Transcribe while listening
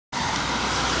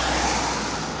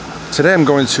Today I'm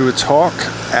going to a talk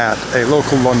at a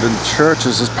local London church.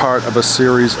 This is part of a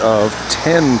series of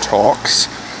 10 talks.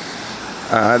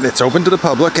 It's open to the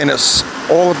public and it's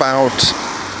all about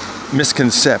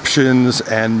misconceptions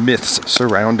and myths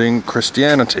surrounding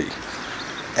Christianity.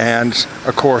 And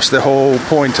of course the whole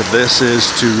point of this is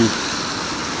to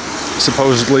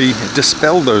supposedly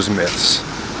dispel those myths.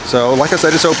 So like I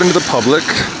said, it's open to the public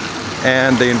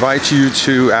and they invite you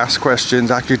to ask questions,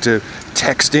 actually to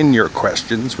text in your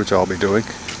questions, which I'll be doing.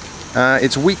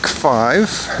 It's week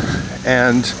 5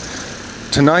 and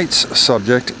tonight's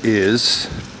subject is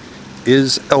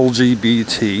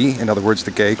LGBT, in other words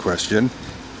the gay question,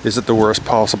 is it the worst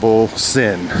possible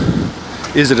sin?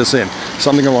 Is it a sin?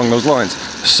 Something along those lines.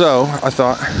 So I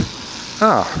thought,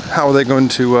 how are they going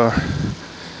to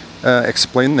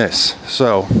explain this?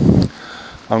 So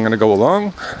I'm going to go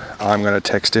along, I'm going to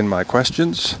text in my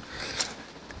questions,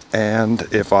 and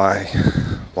if I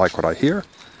like what I hear,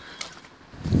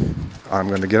 I'm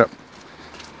going to get up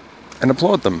and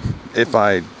applaud them. If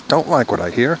I don't like what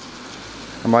I hear,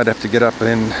 I might have to get up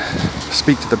and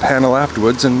speak to the panel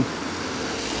afterwards and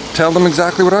tell them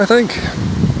exactly what I think.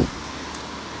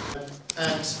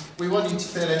 And we want you to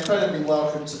feel incredibly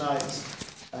welcome tonight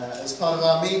as part of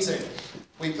our meeting.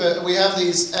 We have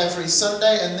these every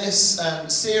Sunday, and this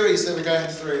series that we're going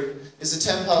through is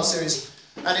a 10-part series,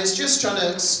 and it's just trying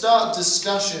to start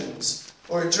discussions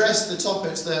or address the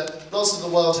topics that lots of the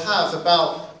world have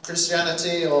about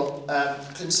Christianity or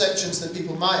conceptions that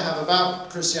people might have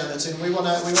about Christianity, and we want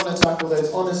to tackle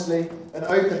those honestly and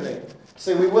openly.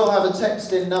 So we will have a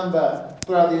text-in number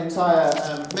throughout the entire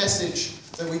message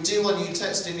that we do want you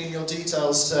texting in your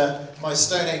details to my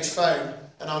Stone Age phone,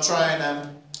 and I'll try and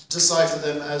decipher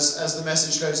them as the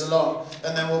message goes along,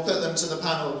 and then we'll put them to the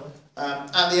panel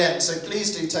at the end. So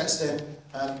please do text in,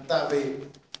 that would be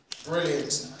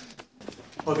brilliant.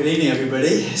 Well, good evening everybody.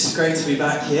 It's great to be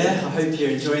back here. I hope you're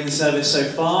enjoying the service so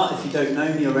far. If you don't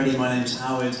know me already, my name's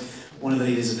Howard, one of the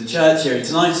leaders of the church here.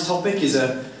 Tonight's topic is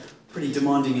a pretty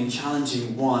demanding and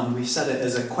challenging one. We've set it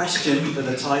as a question for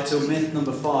the title, myth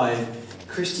number 5.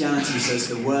 Christianity says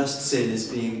the worst sin is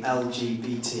being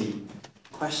LGBT?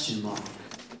 Question mark.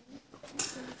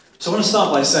 So I want to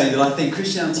start by saying that I think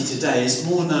Christianity today is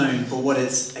more known for what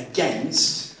it's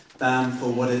against than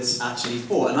for what it's actually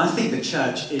for. And I think the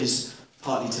church is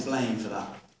partly to blame for that.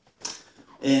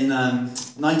 In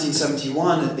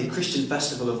 1971, at the Christian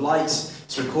Festival of Light,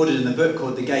 it's recorded in a book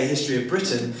called The Gay History of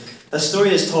Britain, a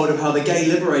story is told of how the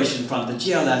Gay Liberation Front, the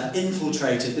GLF,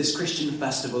 infiltrated this Christian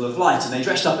Festival of Light. And they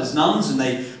dressed up as nuns and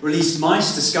they released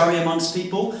mice to scurry amongst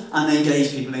people and they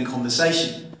engaged people in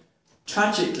conversation.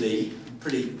 Tragically,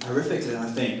 pretty horrifically I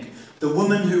think, the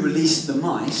woman who released the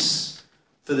mice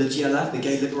for the GLF, the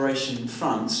Gay Liberation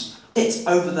Front, hit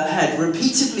over the head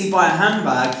repeatedly by a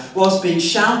handbag whilst being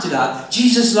shouted at,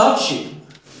 "Jesus loves you!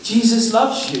 Jesus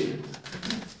loves you!"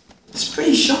 It's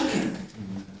pretty shocking.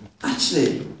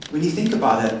 Actually, when you think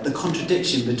about it, the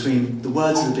contradiction between the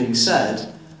words that are being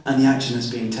said and the action that's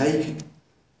being taken.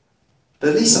 But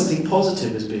at least something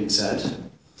positive is being said.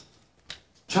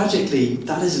 Tragically,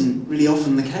 that isn't really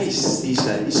often the case these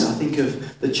days. I think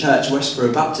of the church,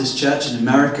 Westboro Baptist Church in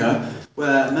America,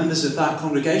 where members of that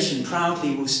congregation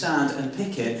proudly will stand and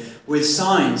picket with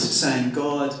signs saying,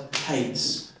 "God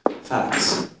hates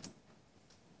fags."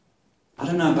 I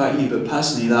don't know about you, but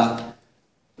personally that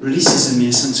releases in me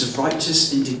a sense of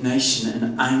righteous indignation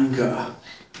and anger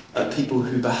at people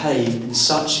who behave in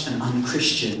such an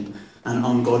unchristian and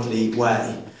ungodly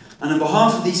way. And on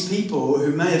behalf of these people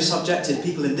who may have subjected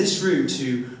people in this room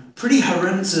to pretty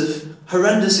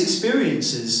horrendous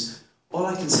experiences, all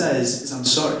I can say is I'm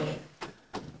sorry.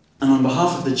 And on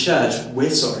behalf of the church,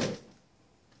 we're sorry.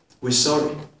 We're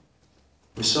sorry.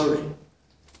 We're sorry.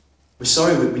 We're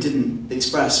sorry that we didn't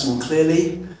express more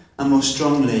clearly and more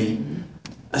strongly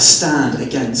a stand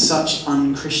against such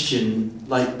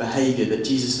unchristian-like behaviour that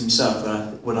Jesus himself,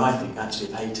 what I think,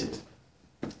 actually hated.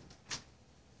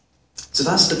 So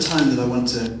that's the tone that I want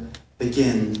to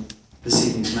begin this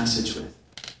evening's message with.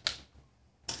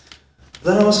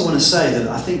 But then I also want to say that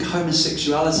I think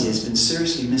homosexuality has been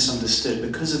seriously misunderstood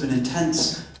because of an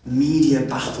intense media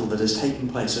battle that has taken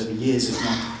place over years, if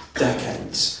not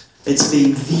decades. It's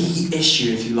been the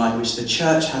issue, if you like, which the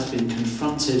church has been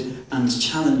confronted and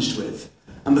challenged with.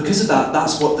 And because of that,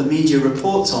 that's what the media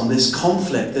reports on, this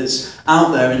conflict that's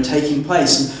out there and taking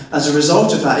place. And as a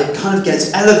result of that, it kind of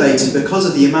gets elevated because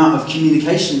of the amount of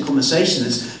communication and conversation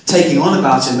that's taking on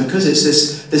about it. Because it's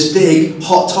this big,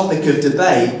 hot topic of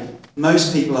debate,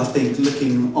 most people, I think,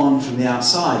 looking on from the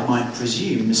outside might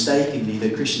presume mistakenly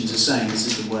that Christians are saying this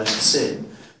is the worst sin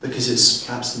because it's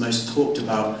perhaps the most talked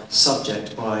about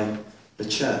subject by the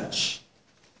church.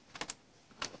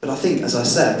 But I think, as I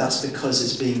said, that's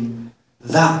because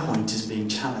that point is being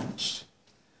challenged.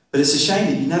 But it's a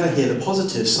shame that you never hear the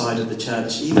positive side of the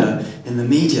church either in the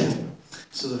media.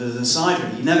 Sort of as an aside,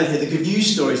 really. You never hear the good news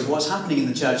stories of what's happening in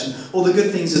the church and all the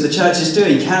good things that the church is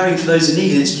doing, caring for those in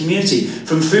need in its community,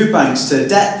 from food banks to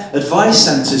debt advice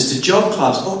centres to job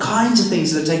clubs, all kinds of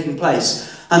things that are taking place.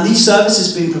 And these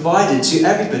services being provided to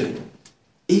everybody,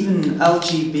 even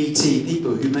LGBT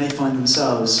people who may find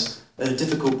themselves at a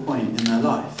difficult point in their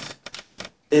life.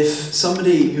 If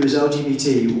somebody who is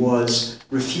LGBT was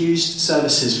refused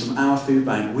services from our food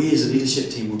bank, we as a leadership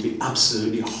team would be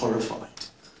absolutely horrified.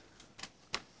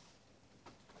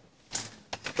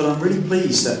 But I'm really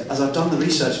pleased that as I've done the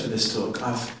research for this talk,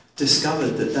 I've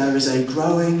discovered that there is a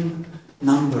growing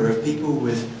number of people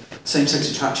with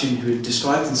same-sex attraction who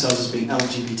describe themselves as being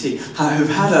LGBT, who've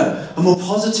had a more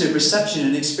positive reception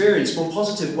and experience, more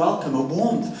positive welcome, a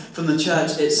warmth from the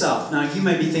church itself. Now, you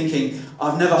may be thinking,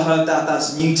 I've never heard that,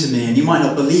 that's new to me, and you might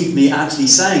not believe me actually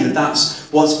saying that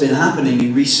that's what's been happening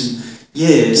in recent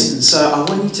years. And so I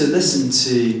want you to listen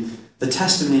to the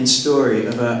testimony and story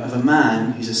of a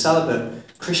man who's a celibate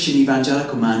Christian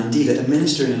evangelical man, indeed a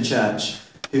minister in a church,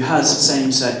 who has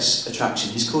same-sex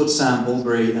attraction. He's called Sam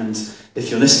Bulbury, and if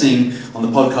you're listening on the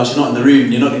podcast, you're not in the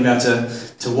room, you're not going to be able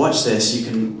to watch this, you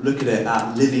can look at it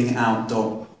at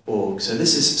livingout.org. So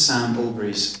this is Sam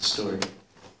Bulbury's story.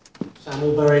 Sam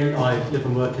Bulbury, I live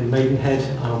and work in Maidenhead,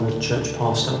 and I'm a church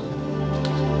pastor.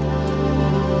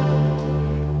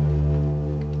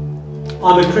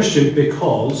 I'm a Christian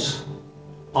because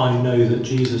I know that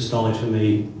Jesus died for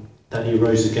me, that he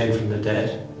rose again from the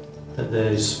dead, that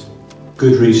there's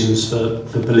good reasons for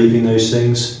believing those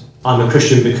things. I'm a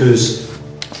Christian because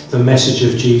the message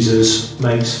of Jesus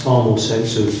makes far more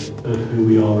sense of who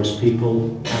we are as people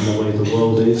and the way the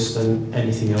world is than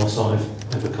anything else I've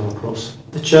ever come across.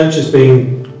 The church has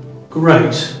been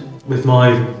great with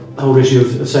my whole issue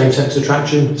of same-sex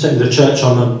attraction. Certainly the church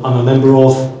I'm a member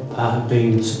of have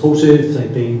been supportive,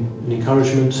 they've been an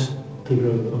encouragement, people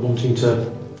are wanting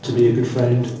to be a good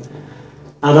friend.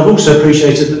 And I've also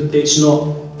appreciated that it's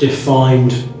not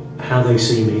defined how they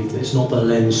see me, it's not the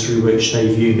lens through which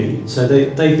they view me. So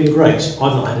they've been great.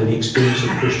 I've not had any experience of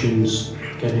Christians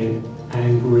getting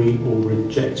angry or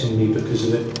rejecting me because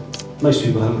of it. Most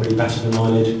people haven't really batted an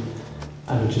eyelid,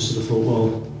 and I just sort of thought, well,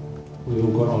 we've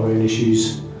all got our own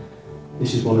issues,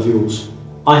 this is one of yours.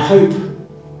 I hope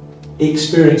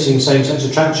experiencing same-sex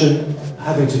attraction,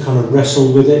 having to kind of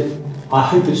wrestle with it, I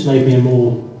hope it's made me a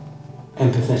more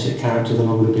empathetic character than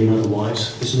I would have been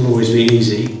otherwise. This hasn't always been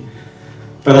easy,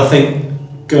 but I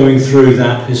think going through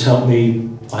that has helped me,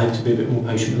 I hope, to be a bit more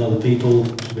patient with other people,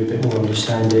 to be a bit more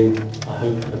understanding, I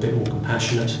hope a bit more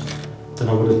compassionate than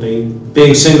I would have been.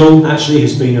 Being single actually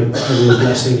has been a real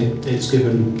blessing. It's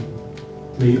given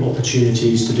me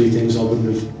opportunities to do things I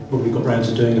wouldn't have probably got round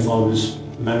to doing if I was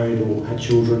married or had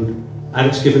children. And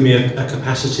it's given me a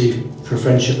capacity for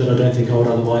friendship that I don't think I would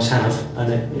otherwise have,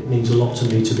 and it means a lot to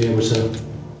me to be able to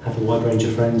have a wide range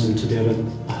of friends and to be able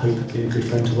to, I hope, be a good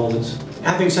friend to others.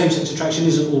 Having same-sex attraction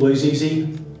isn't always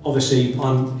easy. Obviously,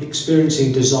 I'm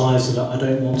experiencing desires that I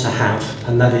don't want to have,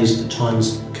 and that is at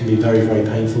times can be very, very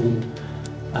painful.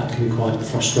 That can be quite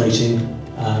frustrating.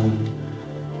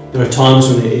 There are times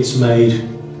when it's made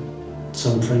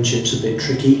some friendships a bit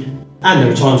tricky, and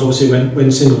there are times, obviously,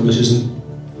 when singleness isn't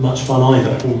much fun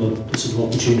either. All the sort of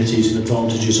opportunities and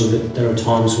advantages of it. There are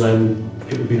times when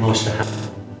it would be nice to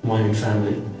have my own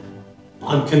family.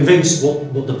 I'm convinced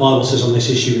what the Bible says on this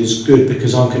issue is good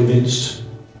because I'm convinced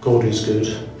God is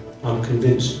good. I'm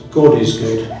convinced God is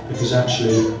good because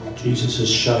actually Jesus has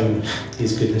shown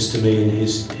his goodness to me in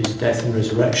his death and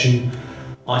resurrection.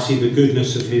 I see the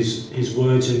goodness of his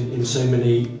words in so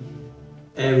many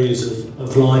areas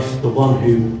of life. The one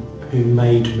who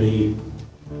made me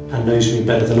and knows me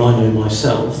better than I know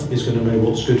myself is going to know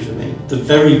what's good for me. The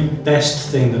very best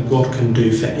thing that God can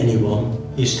do for anyone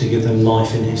is to give them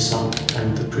life in his Son,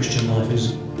 and the Christian life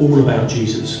is all about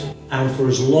Jesus. And for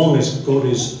as long as God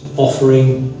is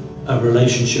offering a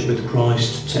relationship with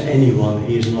Christ to anyone,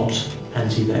 he is not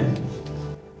anti-them.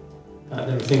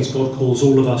 There are things God calls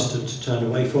all of us to turn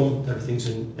away from. There are things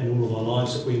in all of our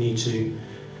lives that we need to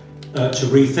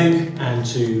rethink and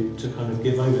to kind of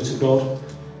give over to God.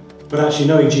 But actually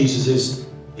knowing Jesus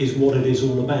is what it is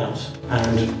all about,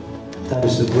 and that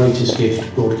is the greatest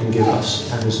gift God can give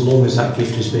us. And as long as that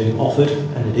gift is being offered,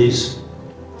 and it is,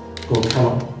 God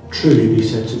cannot truly be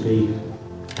said to be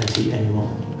anti-anyone.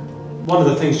 One of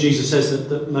the things Jesus says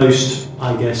that most,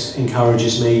 I guess,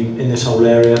 encourages me in this whole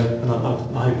area, and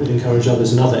I hope it encourages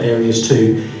others in other areas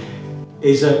too,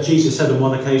 is that Jesus said on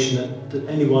one occasion that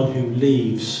anyone who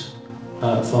leaves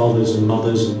fathers and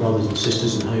mothers and brothers and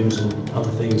sisters and homes and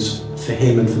other things for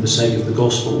him and for the sake of the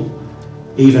gospel,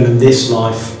 even in this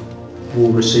life,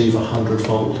 will receive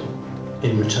 100-fold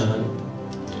in return.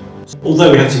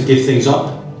 Although we have to give things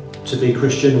up to be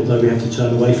Christian, although we have to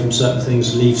turn away from certain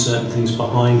things, leave certain things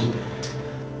behind,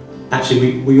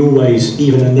 actually we always,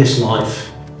 even in this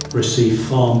life, receive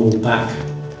far more back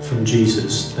from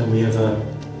Jesus than we ever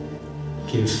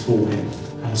give for him.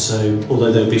 And so,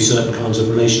 although there'll be certain kinds of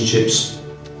relationships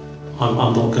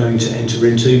I'm not going to enter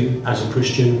into as a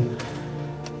Christian,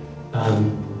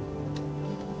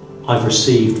 I've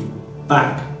received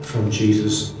back from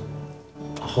Jesus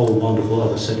a whole wonderful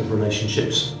other set of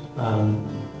relationships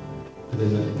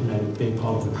within the, being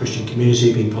part of a Christian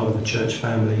community, being part of a church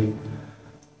family,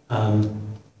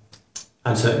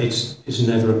 and so it's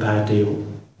never a bad deal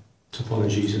to follow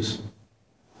Jesus.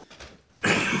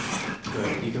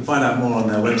 Great. You can find out more on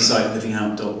their website,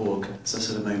 livingout.org, as I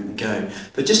said a moment ago.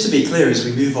 But just to be clear as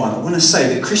we move on, I want to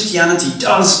say that Christianity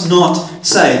does not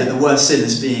say that the worst sin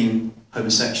is being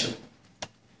homosexual.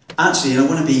 Actually, and I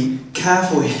want to be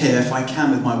careful here if I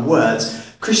can with my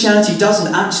words, Christianity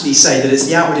doesn't actually say that it's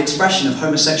the outward expression of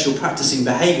homosexual practicing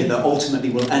behaviour that ultimately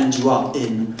will end you up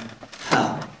in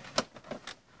hell.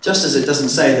 Just as it doesn't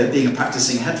say that being a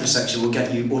practicing heterosexual will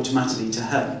get you automatically to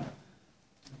heaven.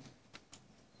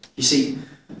 You see,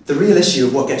 the real issue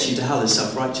of what gets you to hell is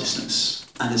self-righteousness,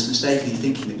 and it's mistakenly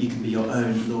thinking that you can be your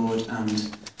own Lord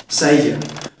and Saviour.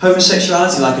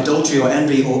 Homosexuality, like adultery or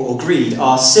envy or greed,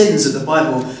 are sins that the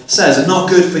Bible says are not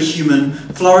good for human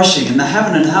flourishing. And the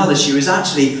heaven and hell issue is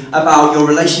actually about your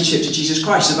relationship to Jesus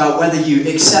Christ, about whether you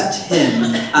accept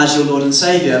him as your Lord and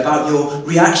Saviour, about your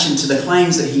reaction to the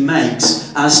claims that he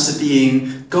makes as to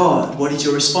being God. What is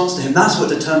your response to him? That's what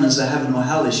determines the heaven or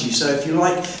hell issue. So if you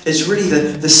like, it's really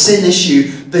the sin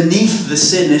issue beneath the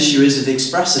sin issue as it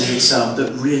expresses itself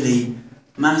that really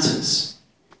matters.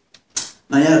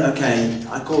 Now, yeah, okay,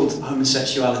 I called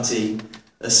homosexuality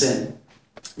a sin.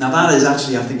 Now that is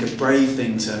actually, I think, a brave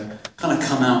thing to kind of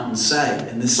come out and say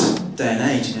in this day and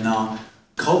age and in our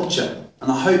culture. And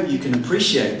I hope you can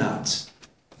appreciate that.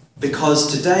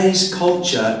 Because today's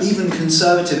culture, even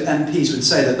conservative MPs would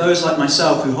say that those like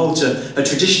myself who hold to a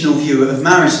traditional view of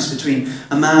marriage is between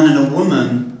a man and a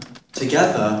woman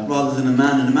together, rather than a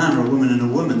man and a man or a woman and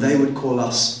a woman, they would call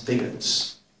us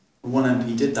bigots. One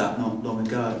MP did that not long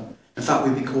ago. In fact,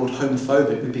 we'd be called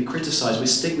homophobic, we'd be criticised, we're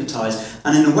stigmatised.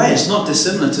 And in a way, it's not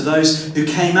dissimilar to those who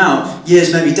came out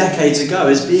years, maybe decades ago,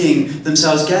 as being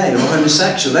themselves gay or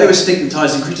homosexual. They were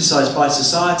stigmatised and criticised by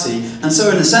society. And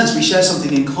so, in a sense, we share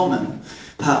something in common,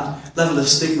 that level of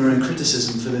stigma and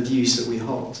criticism for the views that we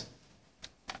hold.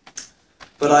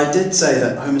 But I did say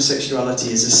that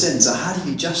homosexuality is a sin, so how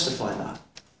do you justify that?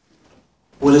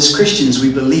 Well, as Christians,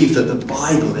 we believe that the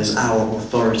Bible is our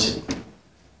authority.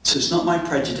 So it's not my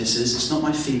prejudices, it's not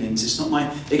my feelings, it's not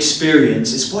my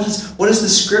experience, it's what does the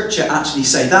scripture actually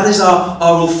say? That is our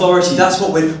authority, that's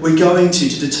what we're going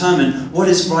to determine what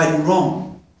is right and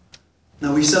wrong.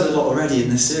 Now we've said a lot already in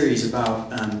this series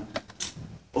about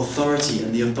authority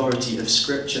and the authority of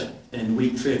scripture in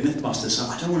week 3 of Mythbusters, so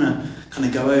I don't want to kind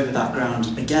of go over that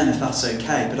ground again if that's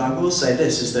okay, but I will say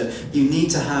this, is that you need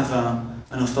to have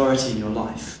an authority in your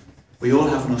life. We all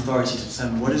have an authority to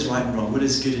determine what is right and wrong, what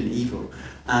is good and evil.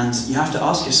 And you have to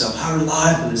ask yourself, how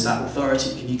reliable is that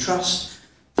authority? Can you trust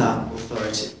that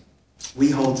authority?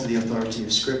 We hold to the authority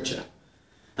of Scripture.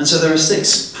 And so there are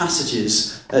 6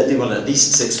 passages, well, at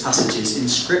least 6 passages in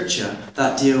Scripture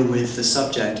that deal with the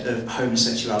subject of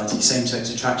homosexuality,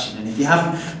 same-sex attraction. And if you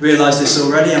haven't realised this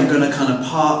already, I'm going to kind of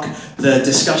park the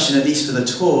discussion, at least for the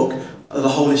talk, of the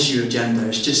whole issue of gender.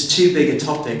 It's just too big a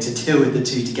topic to deal with the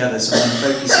two together, so I'm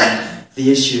going to focus on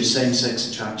the issue of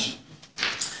same-sex attraction.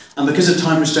 And because of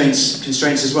time constraints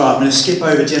as well, I'm going to skip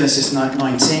over Genesis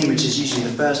 19, which is usually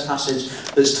the first passage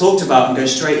that's talked about, and go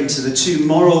straight into the 2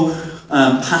 moral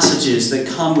passages that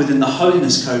come within the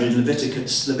holiness code in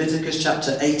Leviticus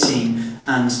chapter 18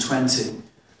 and 20.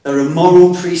 There are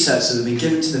moral precepts that have been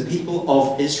given to the people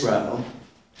of Israel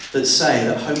that say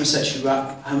that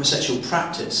homosexual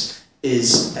practice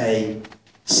is a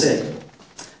sin.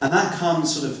 And that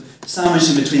comes sort of sandwiched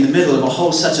in between the middle of a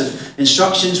whole set of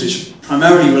instructions which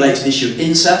primarily relate to the issue of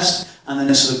incest, and then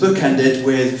they're sort of bookended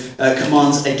with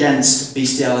commands against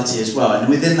bestiality as well. And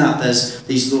within that there's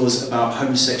these laws about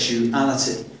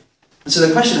homosexuality. And so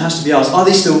the question has to be asked, are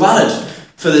these still valid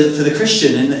for the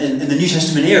Christian in the New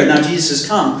Testament era? Now Jesus has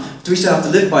come. Do we still have to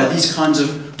live by these kinds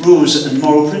of rules and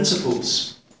moral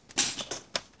principles?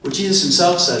 Well, Jesus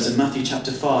himself says in Matthew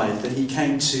chapter 5 that he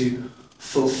came to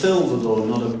fulfill the law,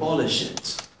 not abolish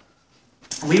it.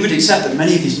 We would accept that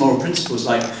many of these moral principles,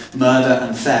 like murder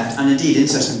and theft, and indeed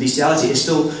incest and bestiality, are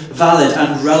still valid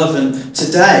and relevant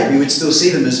today. We would still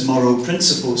see them as moral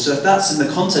principles. So if that's in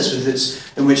the context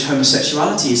in which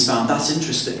homosexuality is found, that's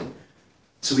interesting.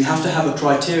 So we have to have a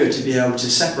criteria to be able to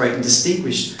separate and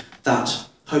distinguish that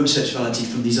homosexuality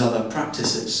from these other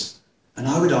practices. And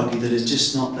I would argue that it's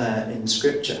just not there in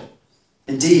Scripture.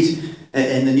 Indeed,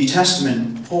 in the New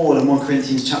Testament, Paul in 1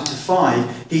 Corinthians chapter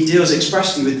 5, he deals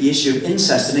expressly with the issue of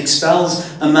incest and expels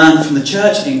a man from the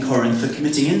church in Corinth for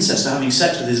committing incest, for having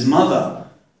sex with his mother.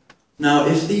 Now,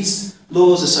 if these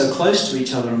laws are so close to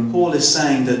each other, and Paul is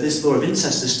saying that this law of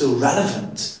incest is still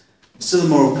relevant, it's still a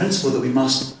moral principle that we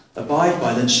must abide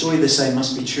by, then surely the same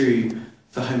must be true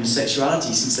for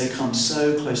homosexuality, since they come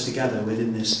so close together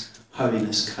within this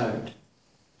holiness code.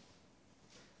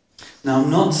 Now,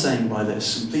 I'm not saying by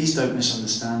this, and please don't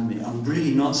misunderstand me, I'm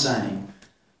really not saying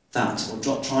that, or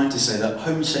not trying to say that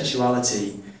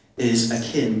homosexuality is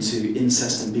akin to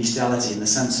incest and bestiality in the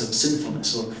sense of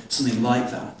sinfulness or something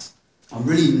like that. I'm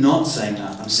really not saying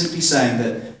that. I'm simply saying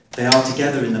that they are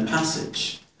together in the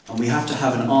passage, and we have to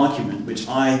have an argument, which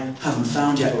I haven't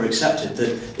found yet or accepted,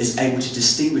 that is able to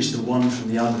distinguish the one from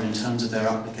the other in terms of their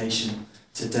application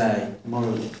today,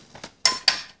 morally.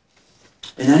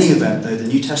 In any event, though, the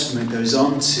New Testament goes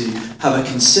on to have a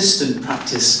consistent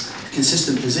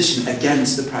position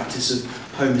against the practice of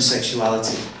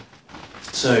homosexuality.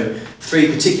 So,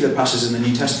 3 particular passages in the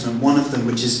New Testament, one of them,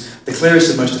 which is the clearest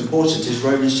and most important, is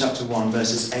Romans chapter 1,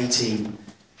 verses 18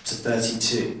 to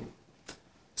 32.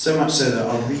 So much so that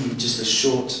I'll read just a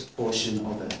short portion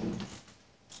of it.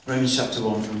 Romans chapter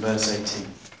 1 from verse 18.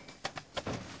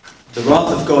 The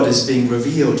wrath of God is being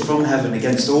revealed from heaven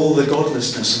against all the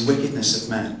godlessness and wickedness of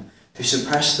men, who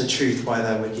suppress the truth by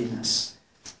their wickedness.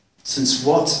 Since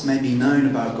what may be known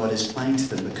about God is plain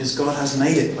to them, because God has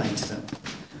made it plain to them.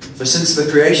 For since the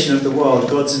creation of the world,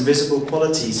 God's invisible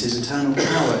qualities, his eternal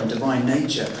power and divine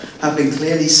nature, have been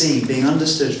clearly seen, being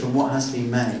understood from what has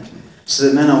been made, so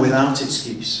that men are without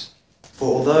excuse.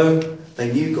 For although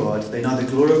they knew God, they neither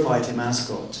glorified him as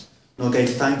God, nor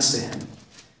gave thanks to him.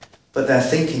 But their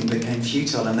thinking became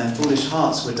futile, and their foolish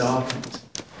hearts were darkened.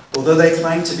 Although they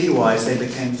claimed to be wise, they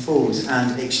became fools,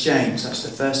 and exchanged, that's the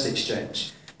first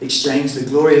exchange, exchanged the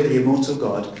glory of the immortal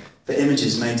God for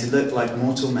images made to look like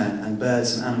mortal men, and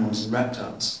birds and animals and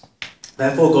reptiles.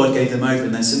 Therefore God gave them over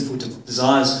in their sinful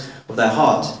desires of their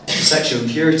heart to sexual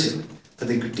impurity, for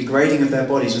the degrading of their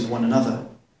bodies with one another.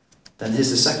 Then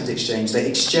here's the second exchange. They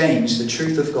exchanged the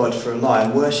truth of God for a lie,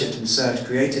 and worshipped and served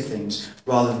created things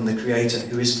rather than the Creator,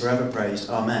 who is forever praised.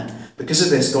 Amen. Because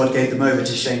of this, God gave them over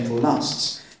to shameful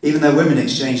lusts. Even though women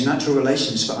exchanged natural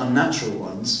relations for unnatural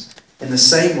ones, in the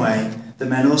same way, the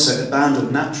men also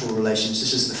abandoned natural relations.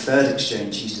 This is the third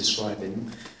exchange he's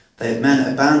describing.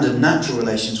 Men abandoned natural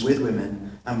relations with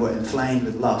women and were inflamed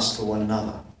with lust for one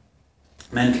another.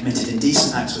 Men committed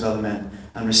indecent acts with other men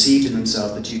and received in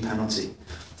themselves the due penalty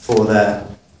for their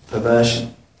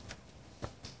perversion.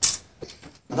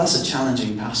 Now that's a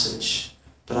challenging passage,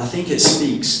 but I think it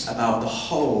speaks about the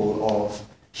whole of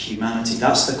humanity.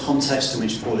 That's the context in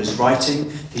which Paul is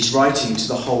writing. He's writing to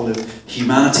the whole of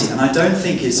humanity, and I don't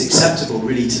think it's acceptable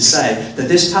really to say that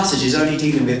this passage is only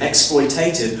dealing with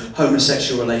exploitative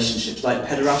homosexual relationships like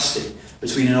pederasty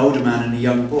between an older man and a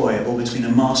young boy, or between a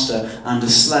master and a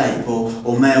slave,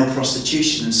 or male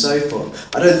prostitution and so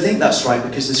forth. I don't think that's right,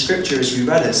 because the scripture as we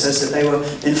read it says that they were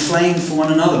inflamed for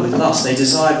one another with lust. They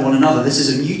desired one another. This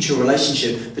is a mutual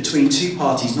relationship between two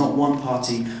parties, not one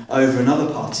party over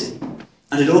another party.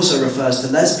 And it also refers to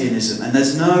lesbianism, and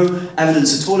there's no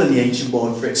evidence at all in the ancient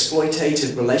world for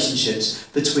exploitative relationships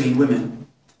between women.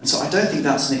 And so I don't think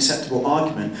that's an acceptable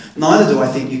argument. Neither do I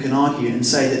think you can argue and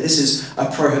say that this is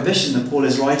a prohibition that Paul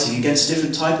is writing against a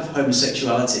different type of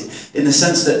homosexuality, in the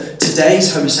sense that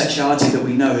today's homosexuality that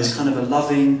we know is kind of a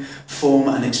loving form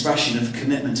and expression of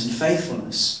commitment and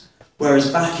faithfulness.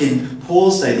 Whereas back in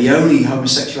Paul's day, the only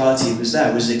homosexuality that was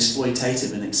there was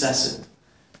exploitative and excessive.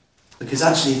 Because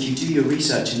actually, if you do your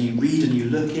research and you read and you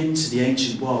look into the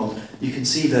ancient world, you can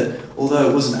see that although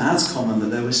it wasn't as common,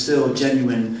 that there were still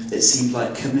genuine, it seemed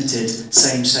like, committed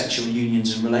same-sexual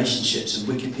unions and relationships,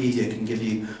 and Wikipedia can give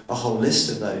you a whole list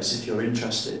of those if you're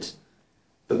interested.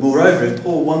 But moreover, if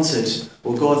Paul wanted,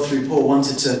 or God through Paul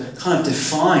wanted to kind of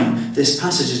define this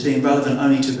passage as being relevant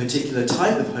only to a particular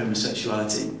type of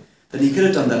homosexuality, then he could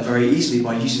have done that very easily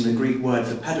by using the Greek word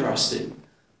for pederasty.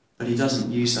 But he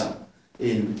doesn't use that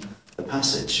in the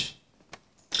passage.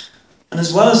 And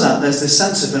as well as that, there's this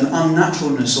sense of an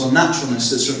unnaturalness or naturalness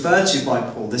that's referred to by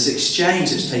Paul, this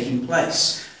exchange that's taking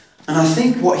place. And I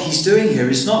think what he's doing here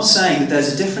is not saying that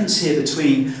there's a difference here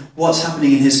between what's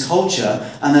happening in his culture,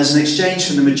 and there's an exchange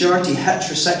from the majority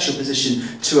heterosexual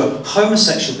position to a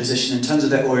homosexual position in terms of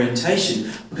their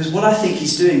orientation. Because what I think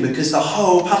he's doing, because the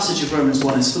whole passage of Romans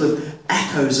 1 is full of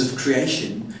echoes of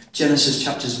creation, Genesis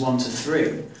chapters 1 to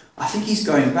 3, I think he's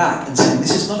going back and saying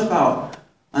this is not about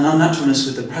an unnaturalness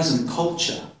with the present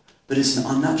culture, but it's an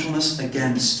unnaturalness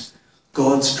against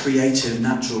God's creative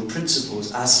natural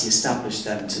principles as he established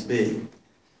them to be.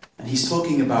 And he's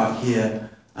talking about here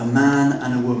a man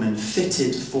and a woman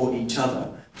fitted for each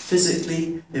other,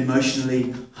 physically,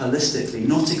 emotionally, holistically,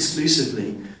 not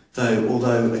exclusively,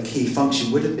 although a key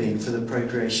function would have been for the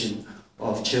procreation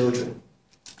of children.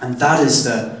 And that is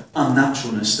the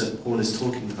unnaturalness that Paul is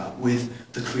talking about with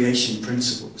the creation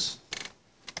principles.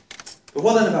 But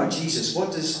what then about Jesus?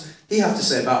 What does he have to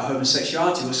say about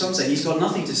homosexuality? Well, some say he's got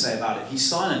nothing to say about it. He's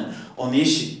silent on the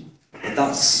issue. But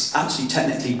that's actually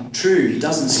technically true. He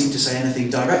doesn't seem to say anything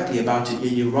directly about it.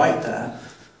 You're right there.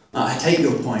 I take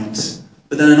your point.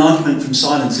 But then an argument from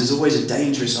silence is always a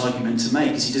dangerous argument to make,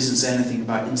 because he doesn't say anything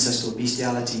about incest or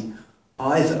bestiality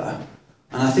either.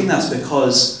 And I think that's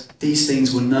because these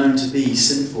things were known to be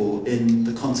sinful in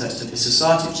the context of his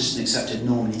society. It was just an accepted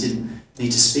norm, and he didn't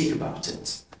need to speak about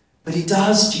it. But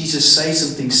does Jesus say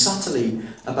something subtly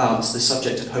about the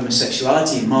subject of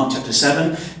homosexuality? In Mark chapter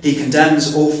 7, he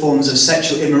condemns all forms of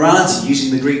sexual immorality, using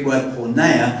the Greek word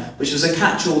porneia, which was a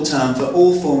catch-all term for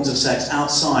all forms of sex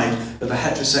outside of a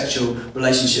heterosexual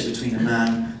relationship between a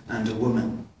man and a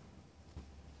woman.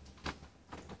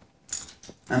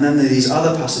 And then there are these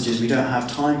other passages we don't have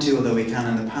time to, although we can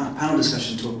in the panel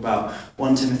discussion talk about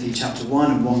 1 Timothy chapter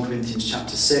 1 and 1 Corinthians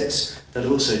chapter 6 that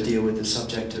also deal with the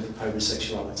subject of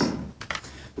homosexuality.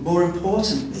 But more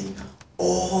importantly,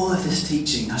 all of this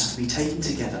teaching has to be taken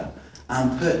together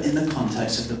and put in the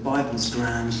context of the Bible's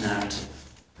grand narrative.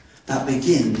 That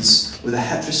begins with a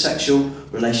heterosexual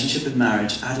relationship of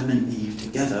marriage, Adam and Eve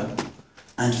together,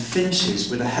 and finishes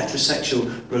with a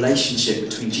heterosexual relationship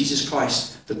between Jesus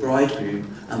Christ, the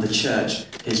bridegroom, and the church,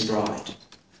 his bride.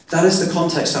 That is the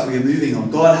context that we are moving on.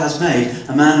 God has made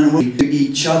a man and a woman to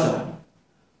each other,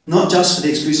 not just for the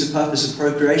exclusive purpose of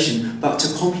procreation, but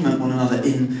to complement one another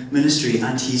in ministry,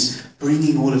 and he's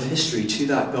bringing all of history to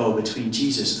that goal between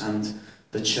Jesus and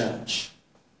the church.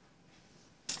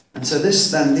 And so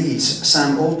this then leads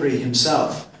Sam Albury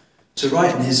himself to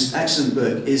write in his excellent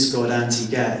book, Is God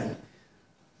Anti-Gay?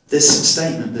 This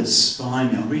statement that's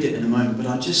behind me, I'll read it in a moment, but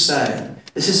I'll just say,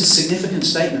 this is a significant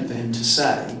statement for him to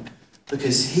say,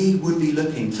 because he would be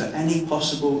looking for any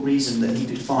possible reason that he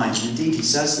could find, and indeed he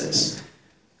says this,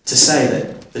 to say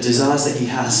that the desires that he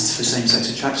has for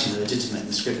same-sex attraction are legitimate in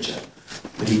the scripture,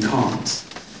 but he can't.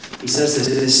 He says that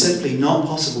it is simply not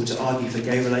possible to argue for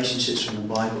gay relationships from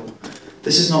the Bible.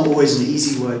 This is not always an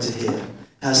easy word to hear. It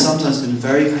has sometimes been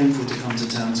very painful to come to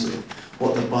terms with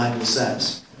what the Bible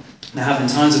says. There have been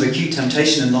times of acute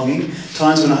temptation and longing,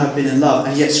 times when I have been in love,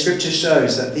 and yet Scripture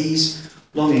shows that these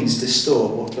longings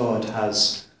distort what God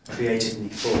has created me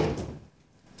for.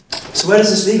 So where does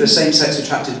this leave a same-sex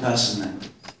attracted person then?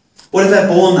 What if they're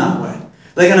born that way?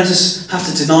 They're going to just have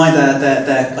to deny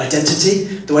their identity,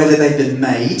 the way that they've been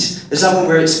made? Is that what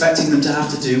we're expecting them to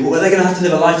have to do? Or are they going to have to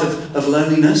live a life of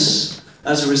loneliness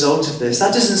as a result of this?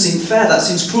 That doesn't seem fair, that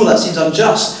seems cruel, that seems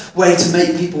unjust way to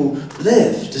make people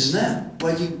live, doesn't it?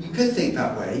 Well, you could think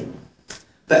that way.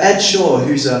 But Ed Shaw,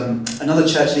 who's another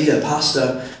church leader,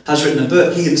 pastor, has written a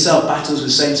book. He himself battles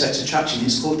with same-sex attraction.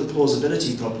 It's called The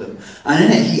Plausibility Problem. And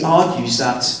in it, he argues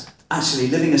that actually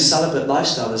living a celibate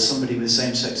lifestyle as somebody with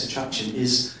same-sex attraction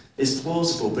is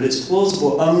plausible. But it's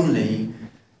plausible only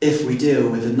if we deal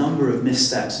with a number of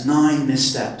missteps, 9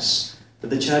 missteps, that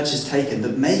the church has taken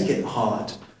that make it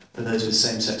hard for those with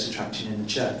same-sex attraction in the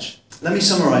church. Let me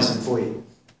summarise them for you.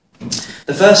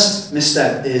 The first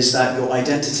misstep is that your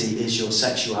identity is your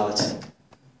sexuality.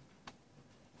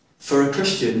 For a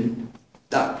Christian,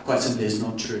 that quite simply is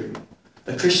not true.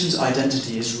 A Christian's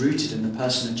identity is rooted in the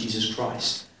person of Jesus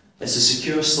Christ. It's a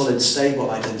secure, solid, stable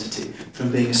identity,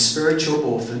 from being a spiritual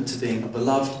orphan to being a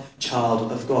beloved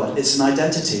child of God. It's an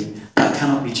identity that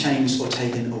cannot be changed or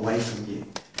taken away from you.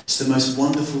 It's the most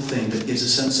wonderful thing that gives a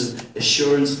sense of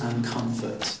assurance and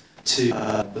comfort to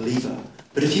a believer.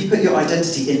 But if you put your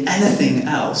identity in anything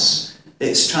else,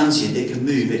 it's transient, it can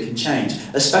move, it can change.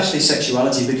 Especially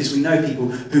sexuality, because we know people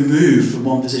who move from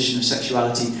one position of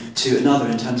sexuality to another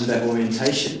in terms of their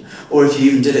orientation. Or if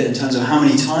you even did it in terms of how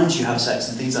many times you have sex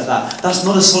and things like that. That's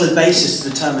not a solid basis to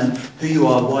determine who you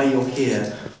are, why you're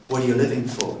here, what you're living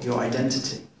for, your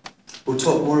identity. We'll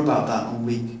talk more about that on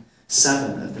week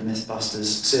 7 of the Mythbusters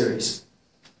series.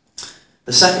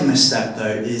 The second misstep, though,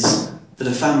 is that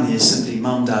a family is simply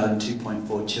mum, dad and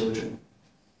 2.4 children.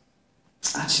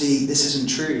 Actually, this isn't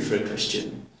true for a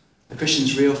Christian. A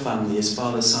Christian's real family is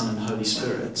Father, Son, and Holy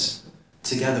Spirit,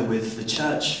 together with the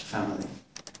church family.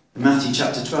 In Matthew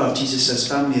chapter 12, Jesus says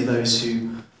family are those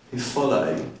who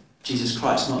follow Jesus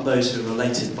Christ, not those who are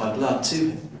related by blood to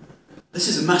him. This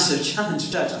is a massive challenge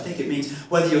for church. I think it means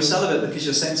whether you're celibate because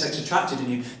you're same-sex attracted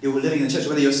and you're living in the church,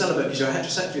 whether you're celibate because you're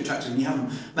heterosexually attracted and you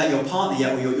haven't met your partner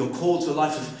yet, or you're called to a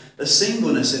life of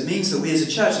singleness, it means that we as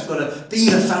a church have got to be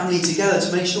a family together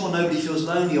to make sure nobody feels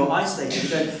lonely or isolated. We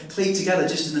don't cleave together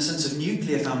just in the sense of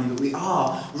nuclear family, but we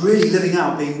are really living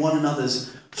out being one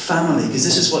another's family, because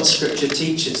this is what Scripture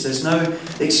teaches. There's no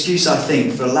excuse, I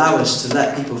think, for allow us to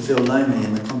let people feel lonely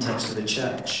in the context of a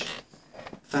church.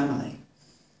 Family.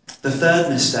 The third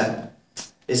misstep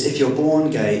is if you're born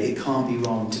gay, it can't be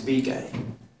wrong to be gay.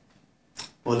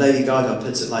 Or Lady Gaga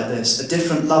puts it like this: a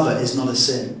different lover is not a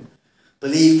sin.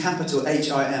 Believe capital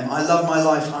H-I-M. I love my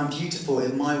life, I'm beautiful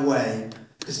in my way.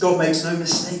 Because God makes no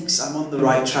mistakes, I'm on the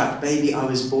right track. Baby, I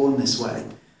was born this way.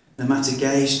 No matter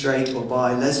gay, straight or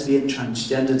bi, lesbian,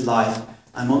 transgendered life,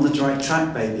 I'm on the right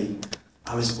track, baby.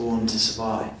 I was born to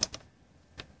survive.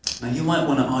 Now you might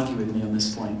want to argue with me on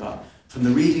this point, but from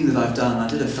the reading that I've done, I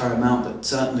did a fair amount, but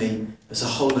certainly there's a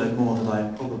whole load more that I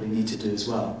probably need to do as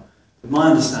well. But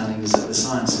my understanding is that the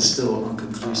science is still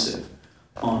inconclusive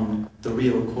on the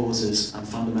real causes and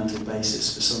fundamental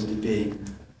basis for somebody being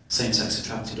same-sex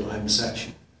attracted or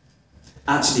homosexual.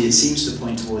 Actually, it seems to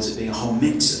point towards it being a whole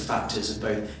mix of factors of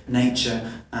both nature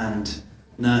and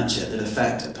nurture that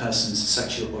affect a person's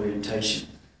sexual orientation.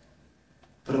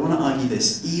 But I want to argue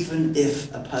this: even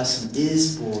if a person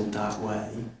is born that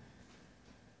way,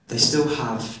 they still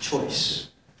have choice.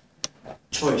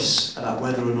 Choice about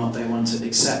whether or not they want to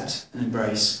accept and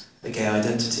embrace a gay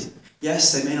identity.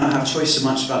 Yes, they may not have choice so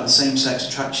much about the same-sex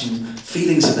attraction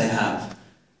feelings that they have.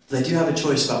 They do have a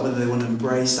choice about whether they want to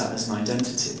embrace that as an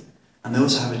identity. And they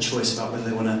also have a choice about whether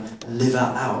they want to live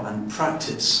that out and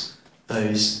practice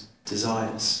those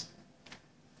desires.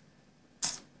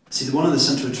 See, one of the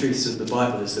central truths of the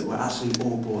Bible is that we're actually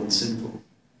all born sinful.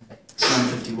 Psalm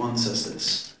 51 says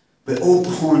this. We're all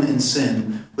born in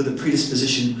sin with a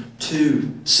predisposition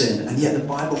to sin, and yet the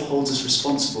Bible holds us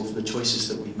responsible for the choices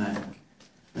that we make.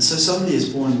 And so somebody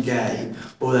is born gay,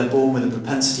 or they're born with a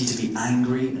propensity to be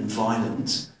angry and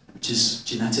violent, which is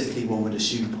genetically, one would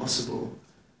assume, possible.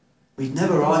 We'd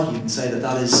never argue and say that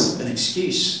that is an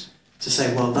excuse to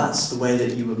say, well, that's the way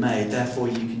that you were made, therefore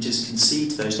you can just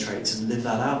concede to those traits and live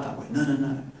that out that way. No, no,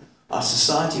 no. Our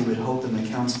society would hold them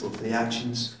accountable for the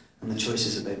actions and the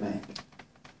choices that they make.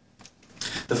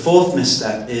 The fourth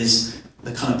misstep is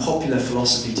the kind of popular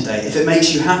philosophy today. If it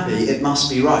makes you happy, it must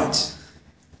be right.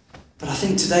 But I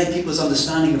think today people's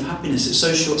understanding of happiness is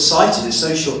so short-sighted, it's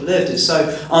so short-lived, it's so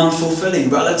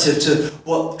unfulfilling relative to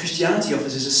what Christianity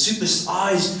offers as a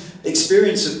supersized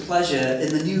experience of pleasure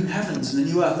in the new heavens and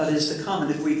the new earth that is to come.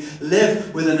 And if we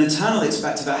live with an eternal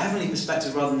perspective, a heavenly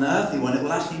perspective rather than an earthly one, it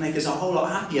will actually make us a whole lot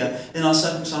happier in our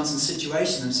circumstance and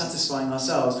situation and satisfying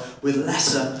ourselves with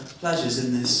lesser pleasures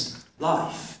in this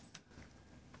life.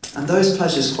 And those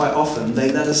pleasures, quite often,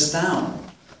 they let us down.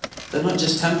 They're not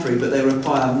just temporary, but they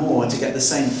require more to get the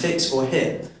same fix or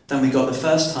hit than we got the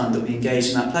first time that we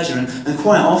engaged in that pleasure. And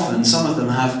quite often, some of them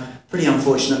have pretty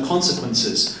unfortunate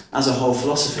consequences as a whole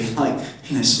philosophy, like,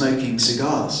 smoking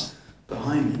cigars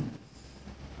behind me.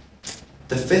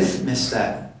 The fifth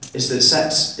misstep is that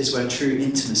sex is where true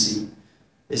intimacy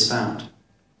is found.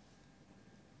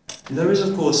 There is,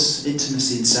 of course,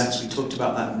 intimacy in sex. We talked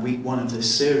about that in week 1 of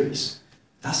this series.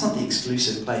 That's not the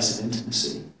exclusive place of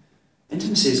intimacy.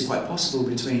 Intimacy is quite possible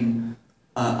between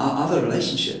other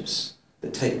relationships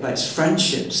that take place,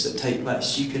 friendships that take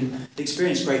place. You can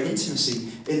experience great intimacy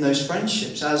in those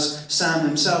friendships, as Sam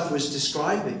himself was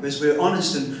describing, as we're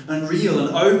honest and real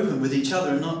and open with each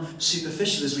other and not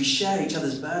superficial, as we share each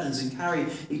other's burdens and carry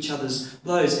each other's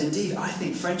loads. Indeed, I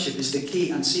think friendship is the key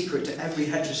and secret to every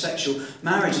heterosexual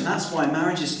marriage, and that's why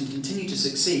marriages can continue to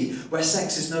succeed where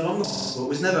sex is no longer possible. It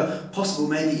was never possible,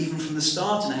 maybe even from the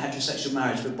start in a heterosexual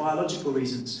marriage for biological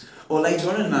reasons, or later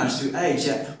on in a marriage through age.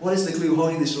 Yet, what is the glue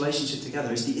holding this relationship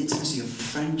together? It's the intimacy of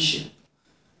friendship,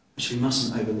 which we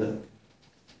mustn't overlook.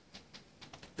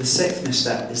 The sixth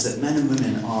misstep is that men and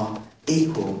women are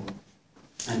equal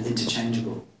and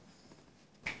interchangeable.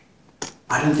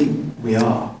 I don't think we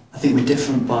are. I think we're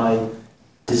different by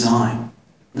design.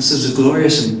 This is a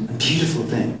glorious and beautiful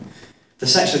thing. The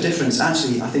sexual difference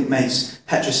actually, I think, makes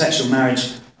heterosexual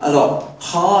marriage a lot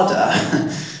harder,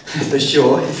 for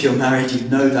sure. If you're married, you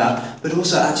know that, but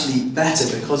also actually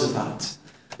better because of that.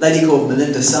 A lady called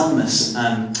Melinda Selmas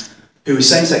who was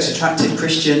same-sex attracted,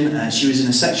 Christian. She was in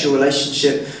a sexual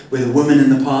relationship with a woman in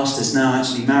the past, is now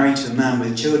actually married to a man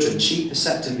with children. She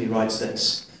perceptively writes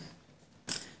this.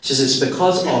 She says, it's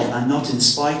because of, and not in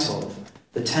spite of,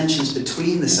 the tensions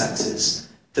between the sexes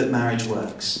that marriage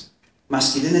works.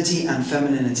 Masculinity and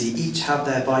femininity each have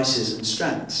their vices and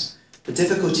strengths. The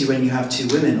difficulty when you have two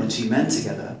women or two men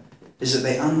together is that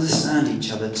they understand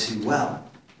each other too well,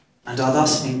 and are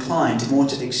thus inclined more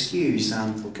to excuse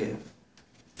than forgive.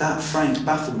 That frank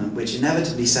bafflement which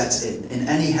inevitably sets in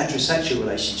any heterosexual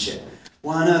relationship,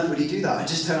 why on earth would he do that? I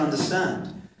just don't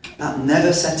understand. That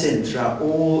never set in throughout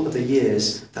all of the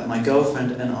years that my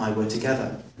girlfriend and I were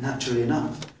together. Naturally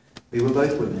enough, we were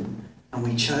both women, and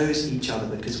we chose each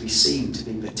other because we seemed to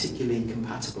be particularly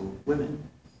compatible women.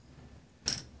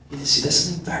 You see, there's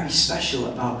something very special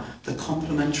about the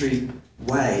complementary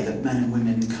way that men and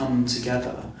women come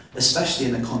together, especially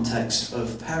in the context of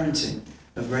parenting,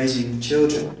 of raising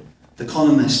children. The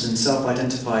columnist and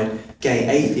self-identified gay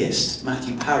atheist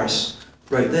Matthew Paris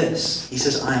wrote this. He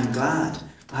says, I am glad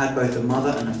I had both a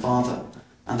mother and a father,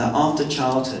 and that after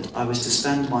childhood I was to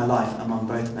spend my life among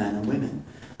both men and women.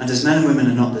 And as men and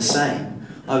women are not the same,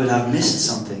 I would have missed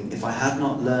something if I had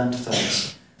not learned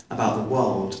first about the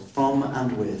world from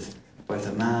and with both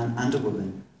a man and a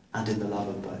woman, and in the love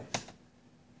of both.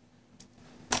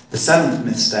 The seventh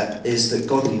myth step is that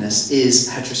godliness is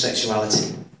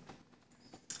heterosexuality.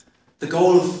 The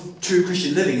goal of true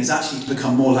Christian living is actually to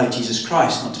become more like Jesus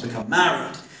Christ, not to become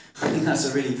married. I think that's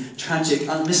a really tragic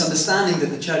misunderstanding that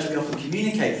the church we often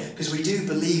communicate, because we do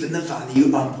believe in the value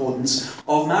and importance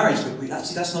of marriage, but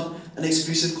actually that's not an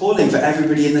exclusive calling for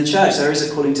everybody in the church. There is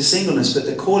a calling to singleness, but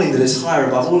the calling that is higher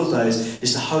above all of those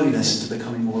is to holiness and to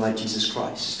becoming more like Jesus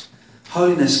Christ.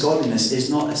 Holiness, godliness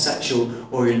is not a sexual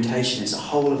orientation, it's a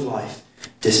whole of life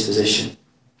disposition.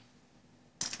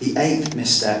 The eighth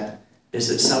misstep is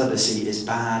that celibacy is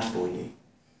bad for you.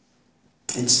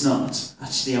 It's not.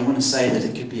 Actually, I want to say that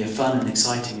it could be a fun and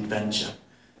exciting adventure.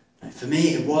 For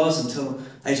me, it was until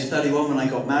age of 31 when I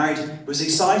got married. It was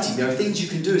exciting. There are things you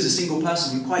can do as a single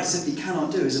person you quite simply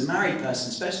cannot do as a married person,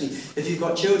 especially if you've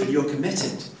got children. You're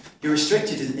committed. You're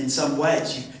restricted in some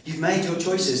ways. You've made your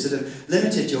choices that have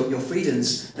limited your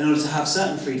freedoms in order to have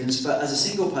certain freedoms, but as a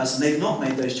single person, they've not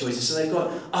made those choices, so they've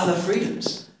got other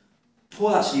freedoms.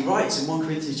 Paul actually writes in 1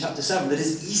 Corinthians chapter 7 that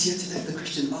it's easier to live the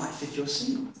Christian life if you're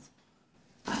single.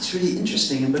 That's really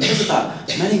interesting, and because of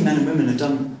that, many men and women have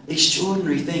done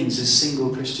extraordinary things as single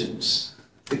Christians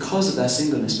because of their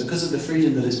singleness, because of the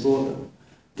freedom that it's brought them.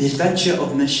 The adventure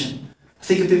of mission. I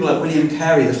think of people like William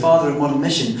Carey, the father of modern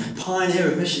mission,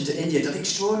 pioneer of mission to India, done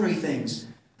extraordinary things.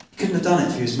 He couldn't have done it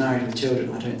if he was married with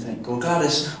children, I don't think. Or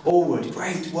Gladys Allwood,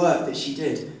 great work that she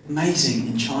did, amazing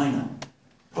in China.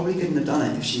 Probably couldn't have done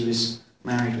it if she was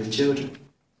married with children.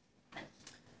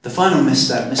 The final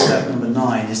misstep number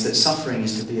 9, is that suffering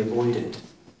is to be avoided.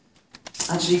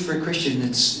 Actually, for a Christian,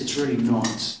 it's really not.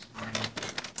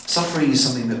 Suffering is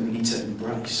something that we need to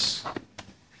embrace.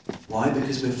 Why?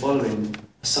 Because we're following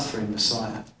a suffering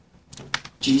Messiah.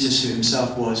 Jesus, who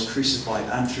himself was crucified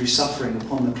and through suffering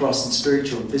upon the cross and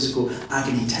spiritual and physical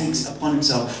agony, takes upon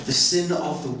himself the sin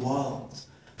of the world,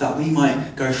 that we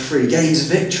might go free, gains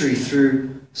victory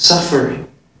through suffering.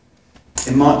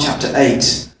 In Mark chapter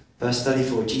 8, verse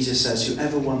 34, Jesus says,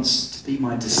 whoever wants to be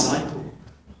my disciple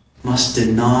must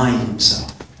deny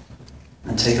himself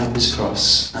and take up his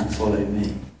cross and follow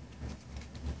me.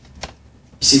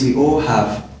 You see, we all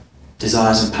have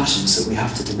desires and passions that we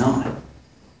have to deny.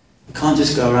 We can't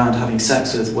just go around having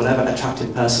sex with whatever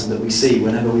attractive person that we see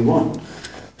whenever we want.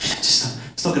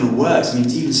 It's not going to work. I mean,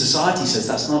 even society says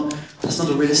that's not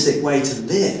a realistic way to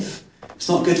live. It's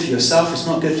not good for yourself, it's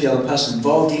not good for the other person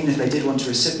involved, even if they did want to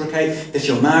reciprocate. If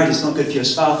you're married, it's not good for your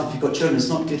spouse. If you've got children, it's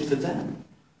not good for them.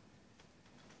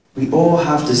 We all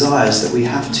have desires that we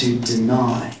have to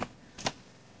deny.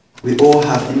 We all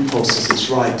have impulses it's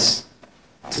right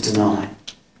to deny.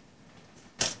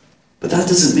 But that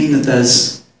doesn't mean that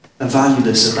there's a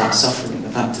valueless of that suffering,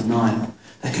 of that denial.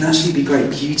 There can actually be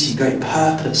great beauty, great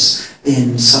purpose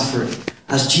in suffering,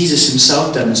 as Jesus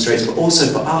himself demonstrates, but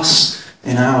also for us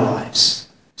in our lives.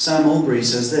 Sam Albury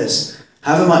says this,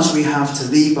 however much we have to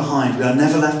leave behind, we are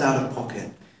never left out of pocket.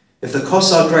 If the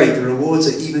costs are great, the rewards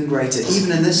are even greater,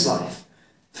 even in this life.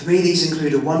 For me, these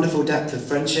include a wonderful depth of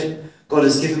friendship God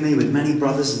has given me with many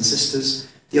brothers and sisters,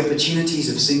 the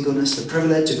opportunities of singleness, the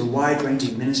privilege of a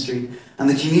wide-ranging ministry, and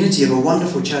the community of a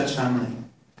wonderful church family.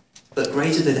 But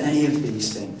greater than any of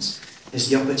these things is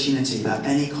the opportunity that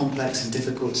any complex and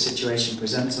difficult situation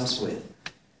presents us with,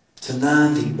 to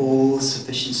learn the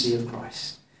all-sufficiency of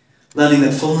Christ, learning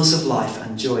that fullness of life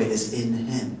and joy is in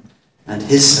him, and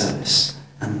his service,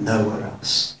 and nowhere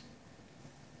else.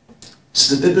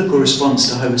 So the biblical response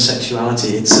to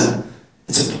homosexuality, it's a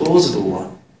plausible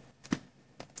one.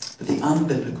 But the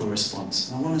unbiblical response,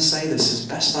 and I want to say this as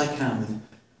best I can with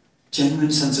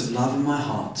genuine sense of love in my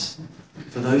heart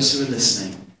for those who are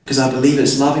listening, because I believe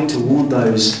it's loving to warn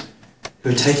those who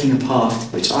are taking a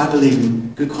path which I believe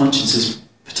in good conscience is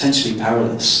potentially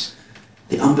perilous.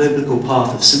 The unbiblical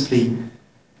path of simply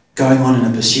going on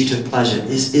in a pursuit of pleasure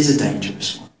is a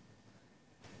dangerous one.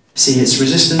 See, its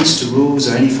resistance to rules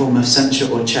or any form of censure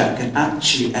or check can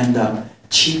actually end up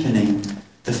cheapening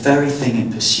the very thing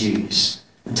it pursues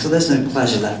until there's no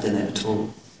pleasure left in it at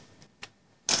all.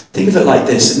 Think of it like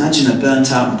this. Imagine a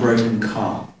burnt out and broken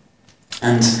car.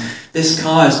 And this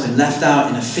car has been left out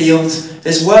in a field.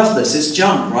 It's worthless, it's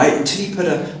junk, right? Until you put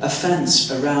a fence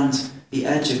around the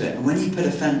edge of it. And when you put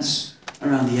a fence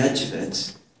around the edge of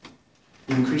it,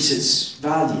 you increase its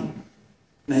value.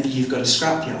 Maybe you've got a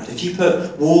scrapyard. If you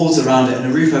put walls around it and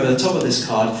a roof over the top of this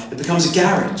car, it becomes a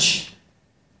garage.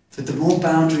 But the more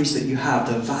boundaries that you have,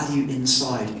 the value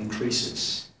inside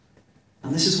increases.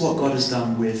 And this is what God has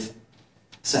done with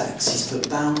sex. He's put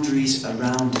boundaries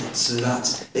around it so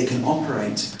that it can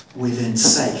operate within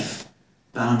safe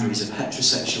boundaries of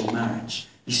heterosexual marriage.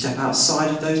 You step outside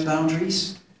of those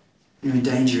boundaries, you're in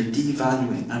danger of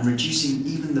devaluing and reducing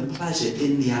even the pleasure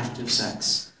in the act of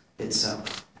sex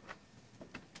itself.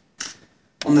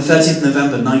 On the 30th of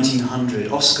November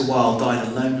 1900, Oscar Wilde died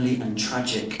a lonely and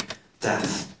tragic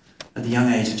death at the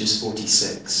young age of just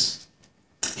 46.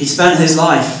 He spent his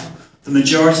life, the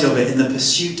majority of it, in the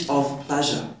pursuit of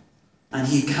pleasure, and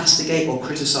he'd castigate or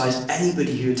criticise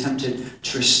anybody who attempted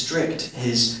to restrict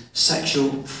his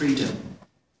sexual freedom.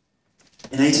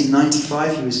 In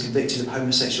 1895, he was convicted of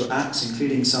homosexual acts,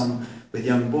 including some with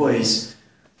young boys,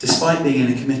 despite being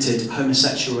in a committed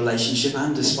homosexual relationship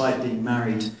and despite being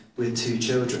married with 2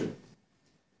 children.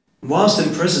 Whilst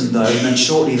in prison, though, and then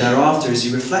shortly thereafter, as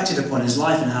he reflected upon his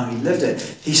life and how he lived it,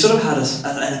 he sort of had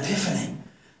an epiphany.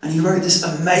 And he wrote this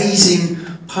amazing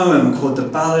poem called The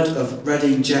Ballad of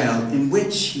Reading Gaol, in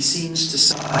which he seems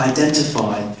to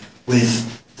identify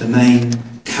with the main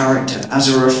character as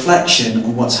a reflection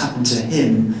on what's happened to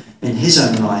him in his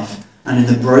own life and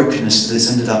in the brokenness that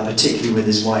has ended up, particularly with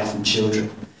his wife and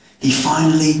children. He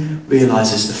finally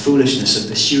realises the foolishness of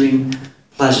pursuing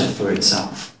pleasure for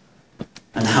itself,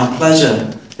 and how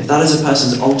pleasure, if that is a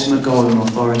person's ultimate goal and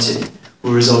authority,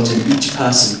 will result in each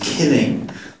person killing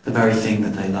the very thing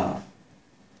that they love.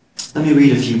 Let me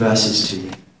read a few verses to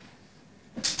you.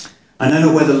 I know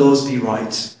not whether laws be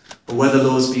right, or whether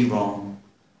laws be wrong.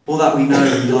 All that we know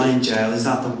who lie in jail is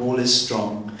that the wall is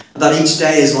strong, and that each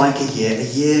day is like a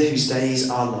year whose days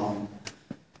are long.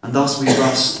 And thus we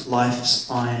rust life's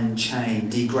iron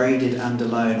chain, degraded and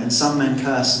alone. And some men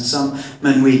curse, and some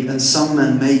men weep, and some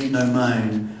men make no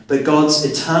moan. But God's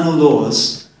eternal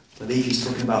laws, I believe he's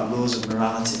talking about laws of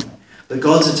morality, but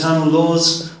God's eternal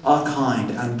laws are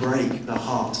kind and break the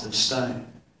heart of stone.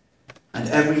 And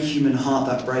every human heart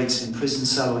that breaks in prison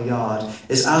cell or yard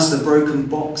is as the broken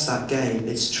box that gave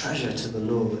its treasure to the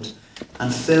Lord,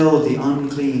 and filled the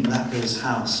unclean leper's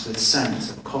house with scent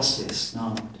of costliest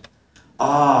nard.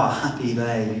 Ah, happy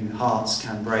they whose hearts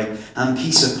can break, and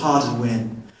peace of pardon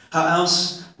win. How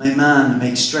else may man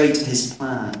make straight his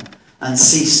plan, and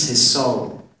cease his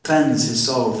soul, cleanse his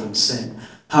soul from sin?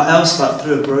 How else but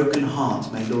through a broken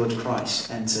heart may Lord Christ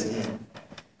enter in?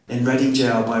 In Reading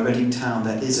Gaol by Reading Town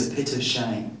there is a pit of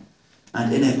shame,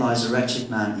 and in it lies a wretched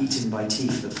man eaten by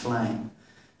teeth of flame.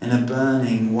 In a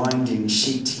burning, winding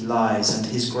sheet he lies, and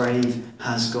his grave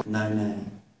has got no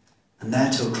name. And there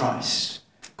till Christ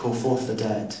call forth the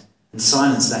dead, in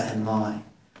silence let him lie.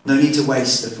 No need to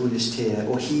waste the foolish tear,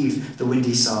 or heave the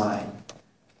windy sigh.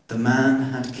 The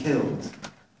man had killed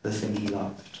the thing he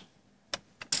loved,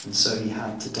 and so he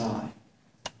had to die.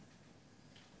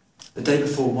 The day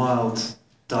before Wilde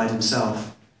died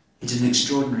himself, he did an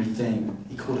extraordinary thing.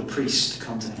 He called a priest to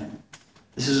come to him.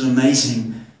 This was an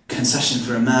amazing concession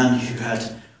for a man who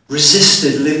had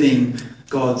resisted living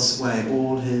God's way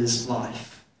all his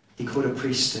life. He called a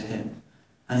priest to him.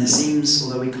 And it seems,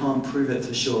 although we can't prove it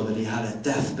for sure, that he had a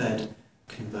deathbed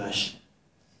conversion.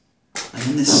 And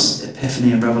in this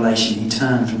epiphany of revelation, he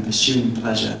turned from pursuing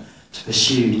pleasure to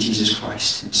pursue Jesus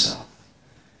Christ himself.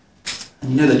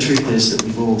 And you know the truth is that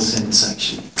we've all sinned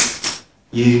sexually.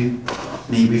 You,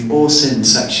 me, we've all sinned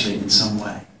sexually in some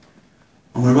way.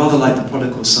 And we're rather like the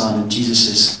prodigal son in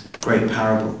Jesus' great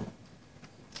parable.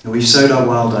 And we've sowed our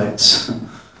wild oats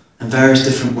in various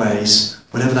different ways,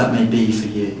 whatever that may be for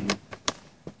you.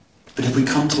 But if we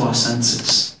come to our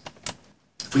senses,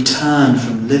 if we turn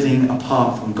from living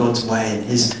apart from God's way and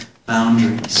his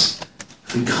boundaries,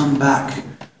 if we come back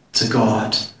to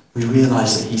God, we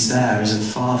realise that he's there as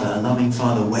a father, a loving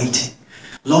father waiting,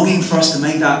 longing for us to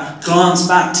make that glance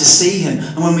back to see him.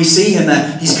 And when we see him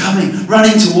there, he's coming,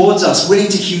 running towards us, willing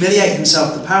to humiliate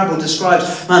himself. The parable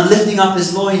describes man lifting up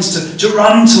his loins to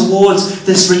run towards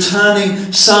this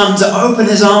returning son, to open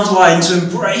his arms wide and to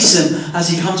embrace him as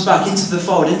he comes back into the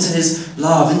fold, into his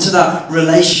love, into that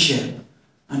relationship.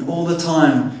 And all the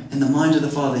time, in the mind of the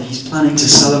Father, he's planning to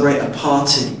celebrate a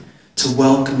party to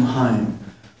welcome home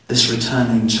this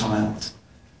returning child.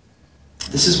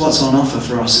 This is what's on offer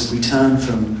for us if we turn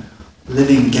from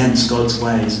living against God's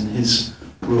ways and his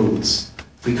rules.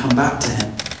 If we come back to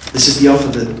him. This is the offer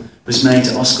that was made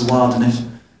to Oscar Wilde, and if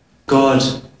God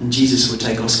and Jesus would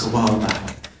take Oscar Wilde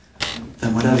back,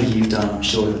 then whatever you've done, I'm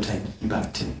sure he'll take you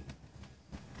back to.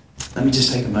 Let me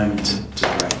just take a moment to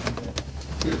pray.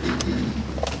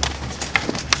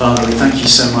 Father, we thank you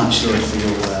so much, Lord, for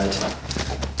your word.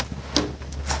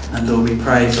 And Lord, we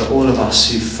pray for all of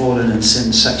us who've fallen and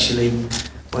sinned sexually,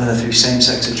 whether through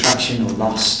same-sex attraction or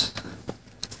lust.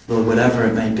 Lord, whatever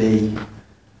it may be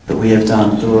that we have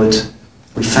done, Lord,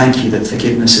 we thank you that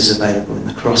forgiveness is available in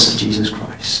the cross of Jesus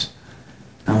Christ.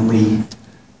 And we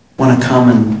want to come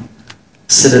and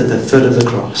sit at the foot of the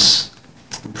cross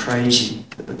and praise you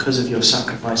that because of your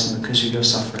sacrifice and because of your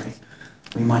suffering,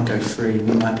 we might go free,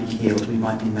 we might be healed, we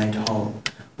might be made whole.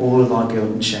 All of our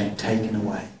guilt and shame taken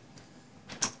away.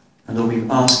 And Lord, we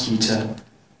ask you to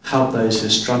help those who are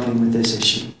struggling with this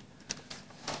issue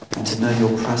and to know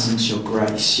your presence, your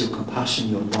grace, your compassion,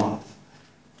 your love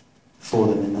for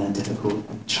them in their difficult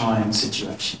and trying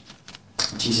situation.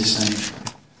 In Jesus' name,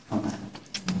 amen.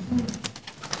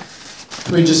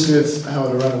 Can we just give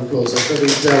Howard a round of applause? I think he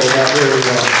dealt with that really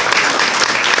well.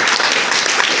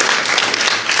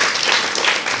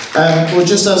 We'll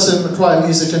just have some quiet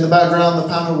music in the background. The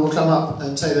panel will come up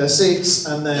and take their seats,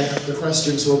 and then the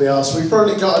questions will be asked. We've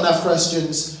probably got enough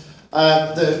questions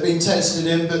that have been texted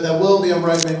in, but there will be a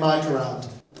roaming mic around.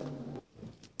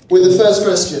 With the first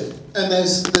question, and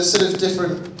there's sort of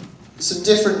some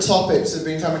different topics that have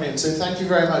been coming in. So thank you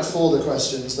very much for the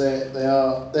questions. They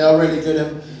are really good.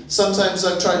 And sometimes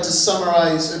I've tried to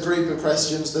summarise a group of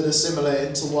questions that are similar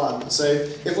into one. So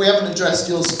if we haven't addressed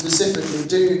yours specifically,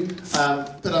 do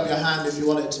put up your hand if you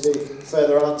want it to be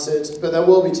further answered. But there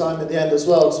will be time at the end as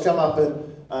well to come up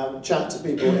and chat to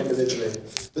people individually.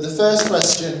 But the first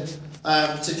question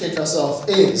to kick us off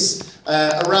is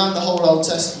around the whole Old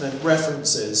Testament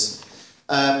references.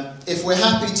 If we're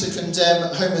happy to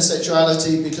condemn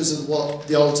homosexuality because of what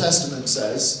the Old Testament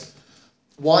says,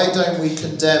 why don't we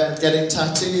condemn getting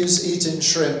tattoos, eating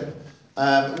shrimp,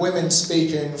 women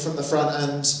speaking from the front,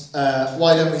 and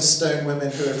why don't we stone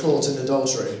women who are caught in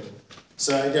adultery?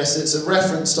 So I guess it's a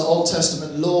reference to Old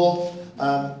Testament law,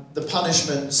 the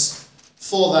punishments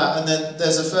for that, and then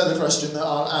there's a further question that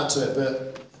I'll add to it,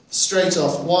 but straight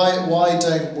off, why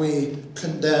don't we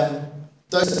condemn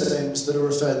those things that are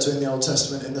referred to in the Old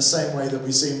Testament in the same way that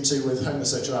we seem to with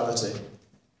homosexuality?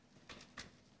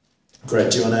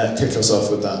 Greg, do you want to kick us off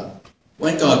with that?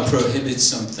 When God prohibits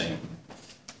something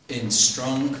in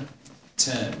strong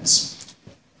terms,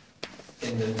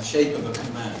 in the shape of a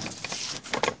command,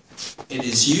 it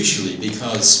is usually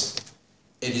because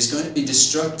it is going to be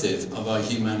destructive of our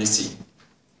humanity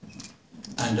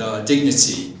and our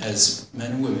dignity as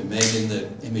men and women made in the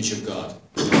image of God.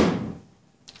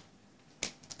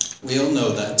 We all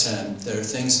know that there are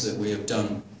things that we have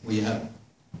done, we have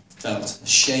felt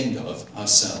ashamed of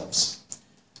ourselves.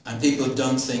 And people have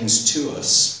done things to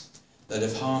us that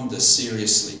have harmed us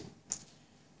seriously.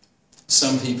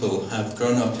 Some people have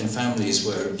grown up in families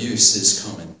where abuse is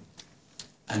common,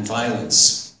 and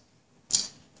violence,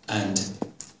 and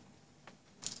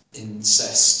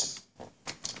incest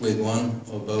with one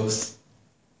or both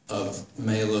of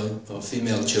male or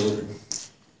female children.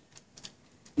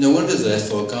 No wonder,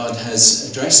 therefore, God has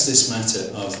addressed this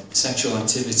matter of sexual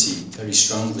activity very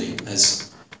strongly,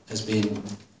 as has been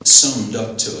summed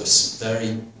up to us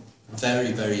very,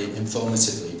 very, very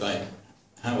informatively by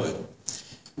Howard,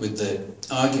 with the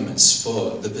arguments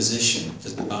for the position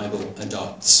that the Bible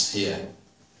adopts here.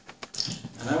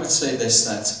 And I would say this,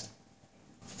 that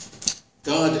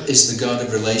God is the God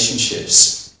of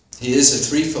relationships. He is a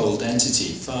threefold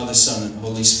entity, Father, Son, and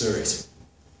Holy Spirit,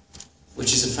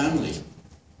 which is a family.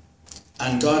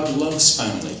 And God loves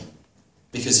family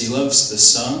because he loves the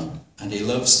Son and he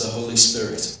loves the Holy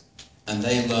Spirit, and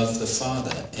they love the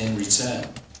Father in return.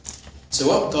 So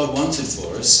what God wanted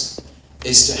for us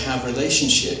is to have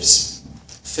relationships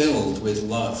filled with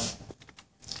love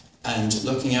and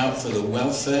looking out for the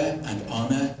welfare and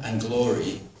honour and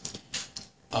glory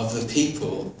of the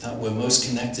people that we're most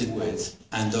connected with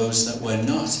and those that we're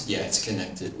not yet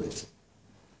connected with.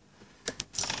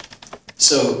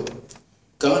 So,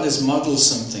 God has modeled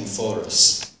something for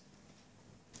us,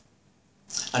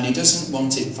 and he doesn't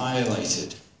want it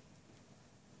violated.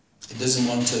 He doesn't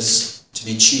want us to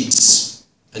be cheats,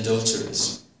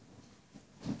 adulterers,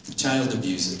 child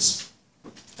abusers,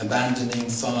 abandoning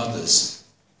fathers,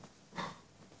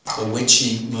 or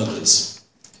witchy mothers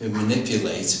who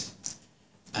manipulate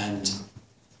and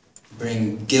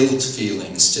bring guilt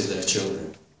feelings to their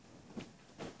children.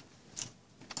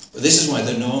 But this is why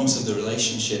the norms of the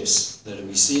relationships that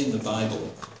we see in the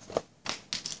Bible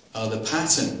are the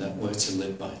pattern that we're to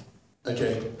live by.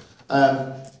 Okay,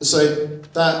 so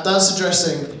that's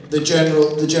addressing the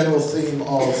general theme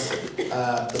of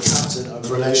the pattern of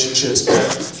relationships.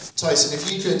 But Tyson,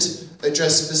 if you could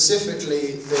address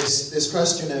specifically this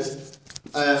question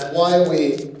of why are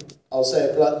we, I'll say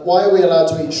it, why are we allowed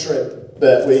to eat shrimp,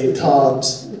 but we can't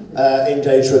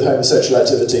engage with homosexual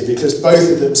activity, because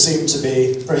both of them seem to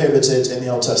be prohibited in the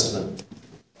Old Testament?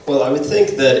 Well, I would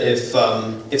think that if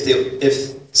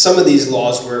some of these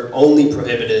laws were only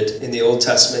prohibited in the Old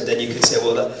Testament, then you could say,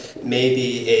 well, that may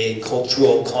be a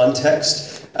cultural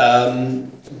context.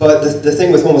 But the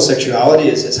thing with homosexuality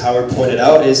is, as Howard pointed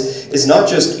out, is not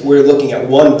just we're looking at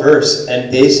one verse and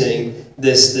basing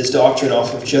this doctrine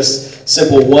off of just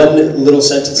simple one little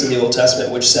sentence in the Old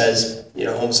Testament which says,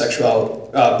 homosexual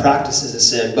practice is a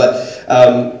sin. But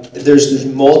there's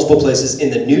multiple places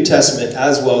in the New Testament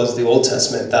as well as the Old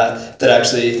Testament that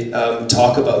actually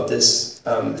talk about this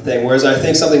thing. Whereas I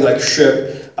think something like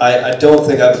shrimp, I don't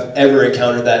think I've ever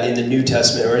encountered that in the New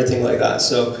Testament or anything like that.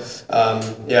 So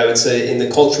I would say in the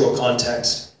cultural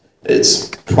context, it's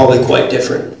probably quite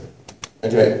different.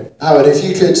 Okay. Howard, if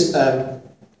you could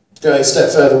go a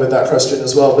step further with that question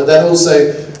as well, but then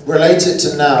also relate it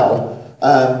to now,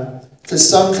 because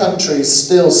some countries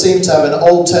still seem to have an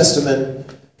Old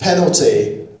Testament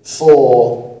penalty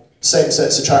for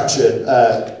same-sex attraction.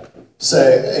 So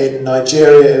in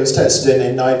Nigeria, it was tested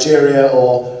in Nigeria,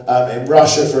 or in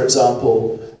Russia, for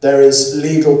example, there is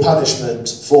legal punishment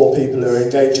for people who are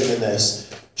engaging in this.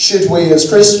 Should we as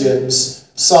Christians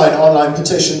sign online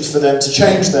petitions for them to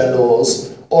change their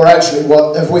laws, or actually,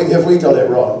 what have we got it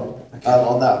wrong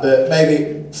on that? But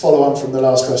maybe follow on from the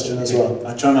last question as well.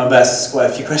 I'll try my best. There's quite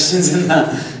a few questions in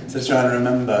that to try and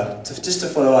remember. Just to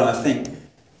follow on, I think,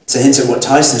 to hint at what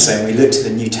Tyson's saying, we look to the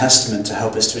New Testament to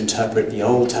help us to interpret the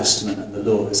Old Testament and the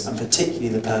laws, and particularly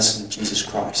the person of Jesus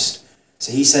Christ.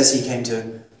 So he says he came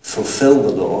to fulfill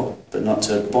the law, but not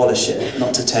to abolish it,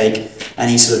 not to take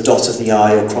any sort of dot of the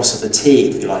I or cross of the T,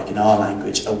 if you like, in our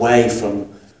language, away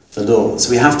from the law.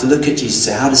 So we have to look at Jesus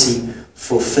and say, how does he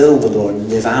fulfill the law and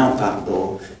live out that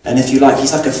law? And if you like,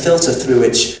 he's like a filter through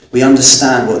which we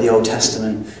understand what the Old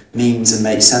Testament means and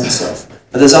makes sense of.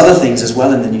 But there's other things as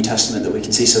well in the New Testament that we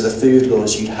can see. So the food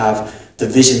laws, you'd have the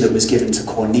vision that was given to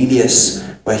Cornelius,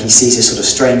 where he sees this sort of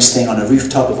strange thing on a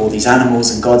rooftop of all these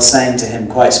animals, and God saying to him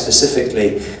quite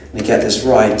specifically, let me get this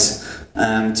right,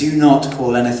 do not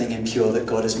call anything impure that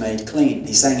God has made clean.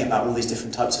 He's saying it about all these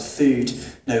different types of food,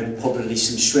 probably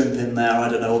some shrimp in there, I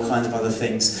don't know, all kinds of other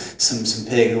things, some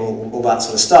pig, all that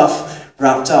sort of stuff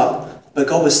wrapped up. But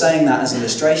God was saying that as an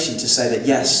illustration to say that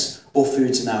yes, all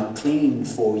foods are now clean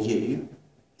for you.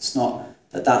 It's not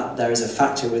that there is a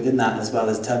factor within that as well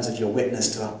as in terms of your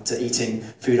witness to eating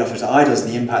food offered to idols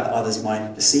and the impact that others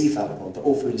might perceive that upon. But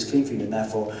all food is clean for you, and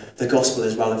therefore the gospel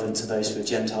is relevant to those who are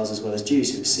Gentiles as well as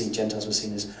Jews, who Gentiles were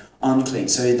seen as unclean.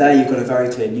 So there you've got a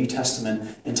very clear New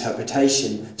Testament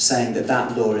interpretation saying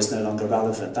that law is no longer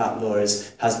relevant. That law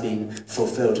has been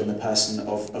fulfilled in the person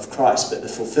of Christ. But the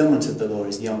fulfillment of the law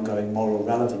is the ongoing moral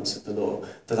relevance of the law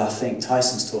that I think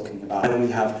Tyson's talking about. We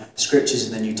have scriptures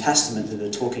in the New Testament that are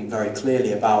talking very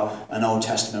clearly about an Old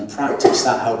Testament practice.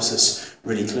 That helps us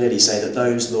really clearly say that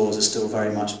those laws are still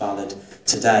very much valid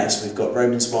today. So we've got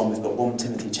Romans 1, we've got 1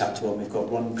 Timothy chapter 1, we've got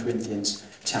 1 Corinthians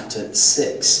chapter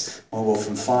 6, or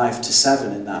from 5 to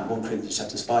 7 in that, 1 Corinthians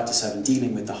chapters 5 to 7,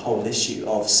 dealing with the whole issue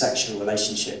of sexual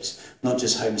relationships, not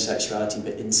just homosexuality,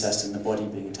 but incest in the body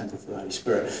being a temple for the Holy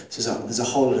Spirit. So there's a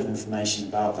whole lot of information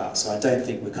about that. So I don't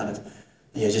think we're kind of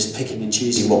just picking and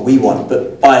choosing what we want.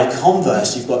 But by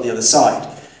converse, you've got the other side.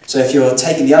 So if you're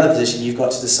taking the other position, you've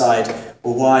got to decide,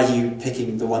 well, why are you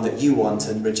picking the one that you want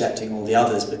and rejecting all the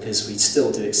others? Because we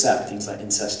still do accept things like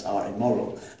incest are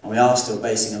immoral. And we are still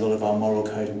basing a lot of our moral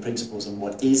code and principles on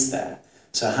what is there.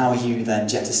 So how are you then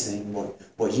jettisoning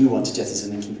what you want to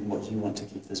jettison and keeping what you want to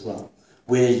keep as well?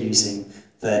 We're using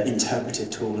the interpretive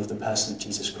tool of the person of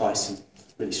Jesus Christ, and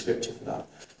really scripture for that.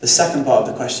 The second part of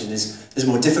the question is a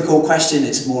more difficult question.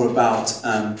 It's more about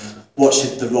what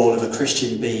should the role of a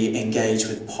Christian be engaged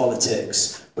with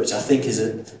politics, which I think is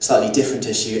a slightly different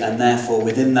issue, and therefore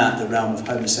within that the realm of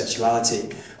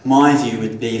homosexuality. My view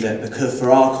would be that because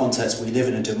for our context we live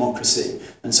in a democracy,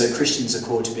 and so Christians are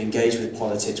called to be engaged with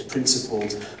politics,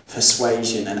 principled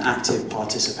persuasion and active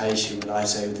participation, would I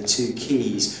say, are the two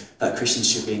keys that Christians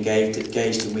should be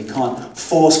engaged in. We can't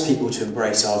force people to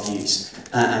embrace our views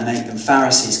and make them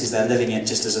Pharisees because they're living it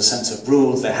just as a sense of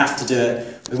rules. They have to do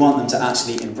it. We want them to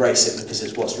actually embrace it because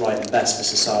it's what's right and best for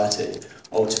society,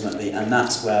 ultimately. And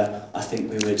that's where I think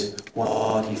we would want to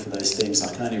argue for those things.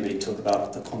 I can only really talk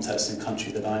about the context and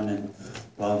country that I'm in,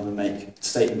 rather than make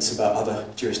statements about other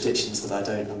jurisdictions that I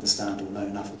don't understand or know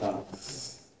enough about.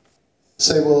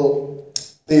 So, well,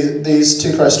 these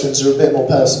two questions are a bit more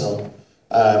personal.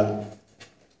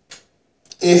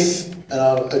 And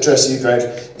I'll address you, Greg,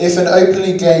 if an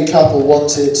openly gay couple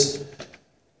wanted,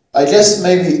 I guess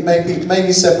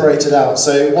maybe separated out,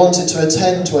 so wanted to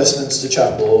attend Westminster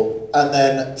Chapel and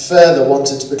then further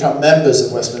wanted to become members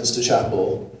of Westminster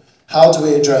Chapel, how do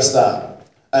we address that?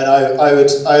 And I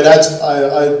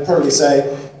would probably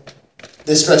say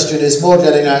this question is more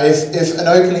getting at if an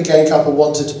openly gay couple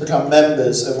wanted to become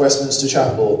members of Westminster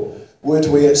Chapel, would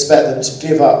we expect them to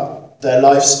give up their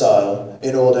lifestyle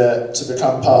in order to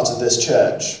become part of this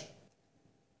church?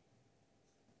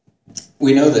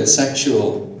 We know that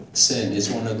sexual sin is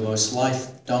one of the most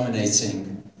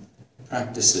life-dominating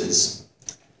practices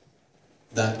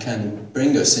that can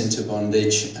bring us into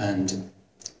bondage and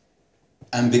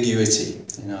ambiguity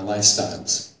in our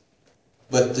lifestyles.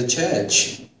 But the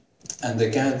church and the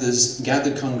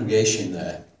gathered congregation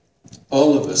there,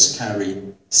 all of us carry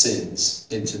sins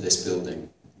into this building.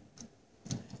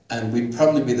 And we'd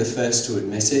probably be the first to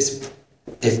admit it,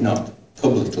 if not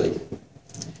publicly.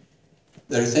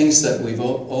 There are things that we've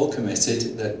all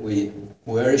committed that we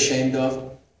were ashamed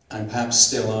of and perhaps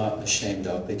still are ashamed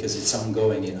of because it's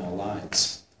ongoing in our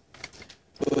lives.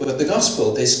 But the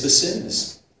gospel is for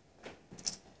sinners.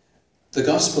 The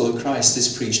gospel of Christ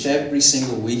is preached every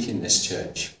single week in this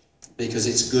church because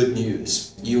it's good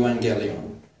news,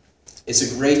 euangelion. It's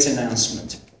a great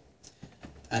announcement.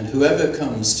 And whoever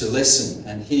comes to listen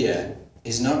and hear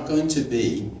is not going to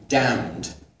be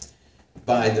damned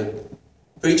by the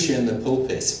preacher in the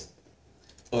pulpit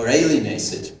or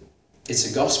alienated.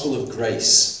 It's a gospel of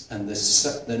grace, and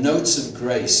the notes of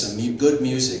grace are good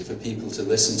music for people to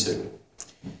listen to.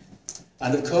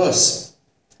 And of course,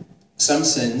 some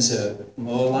sins are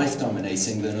more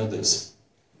life-dominating than others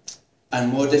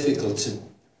and more difficult to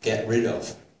get rid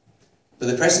of. But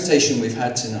the presentation we've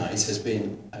had tonight has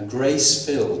been a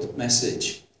grace-filled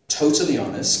message, totally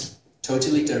honest,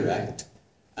 totally direct,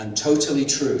 and totally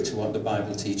true to what the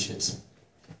Bible teaches.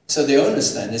 So the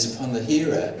onus then is upon the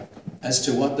hearer as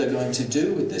to what they're going to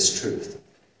do with this truth.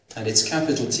 And it's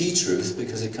capital T truth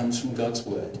because it comes from God's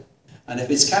word. And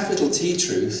if it's capital T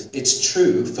truth, it's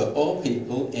true for all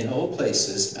people in all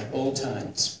places at all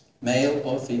times, male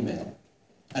or female.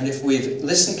 And if we've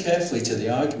listened carefully to the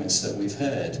arguments that we've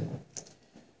heard,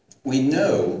 we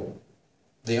know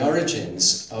the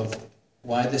origins of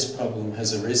why this problem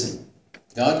has arisen.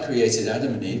 God created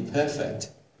Adam and Eve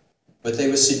perfect, but they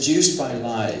were seduced by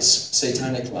lies,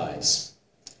 satanic lies,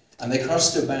 and they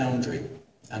crossed a boundary,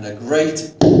 and a great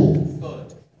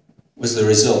flood was the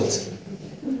result.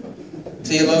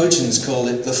 Theologians call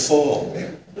it the fall.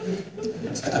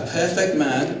 A perfect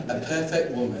man, a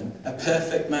perfect woman, a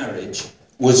perfect marriage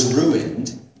was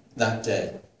ruined that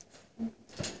day.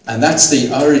 And that's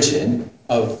the origin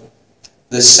of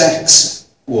the sex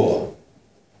war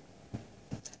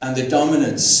and the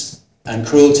dominance and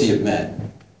cruelty of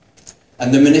men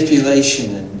and the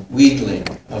manipulation and wheedling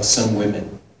of some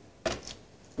women.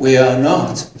 We are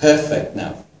not perfect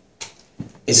now.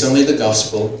 It's only the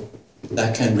gospel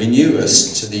that can renew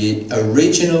us to the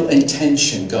original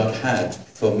intention God had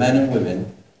for men and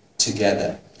women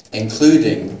together,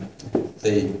 including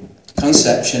the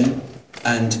conception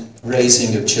and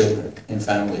raising of children in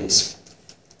families.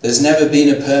 There's never been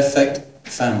a perfect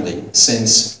family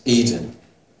since Eden,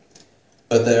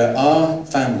 but there are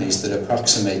families that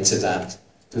approximate to that,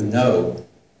 who know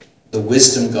the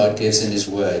wisdom God gives in his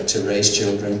word to raise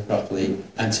children properly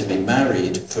and to be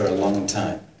married for a long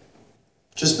time.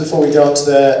 Just before we go on to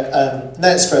the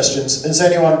next questions, has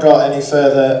anyone got any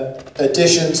further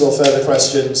additions or further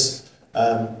questions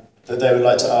that they would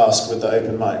like to ask with the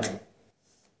open mic?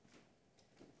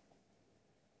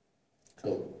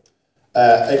 Cool.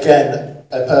 Again,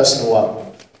 a personal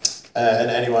one, and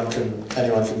anyone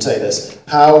can take this.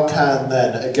 How can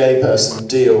then a gay person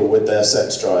deal with their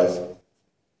sex drive?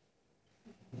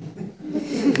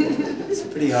 It's a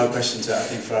pretty hard question I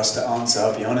think for us to answer,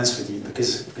 I'll be honest with you, because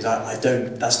because I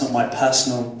don't, that's not my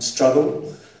personal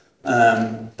struggle,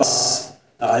 but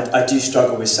I do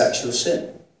struggle with sexual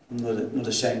sin. I'm not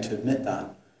ashamed to admit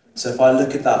that. So if I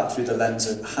look at that through the lens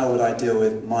of how would I deal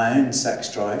with my own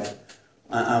sex drive,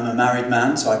 I'm a married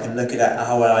man, so I can look at it,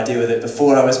 how would I deal with it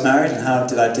before I was married, and how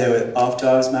did I deal with it after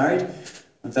I was married.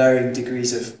 Varying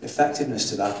degrees of effectiveness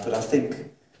to that, but I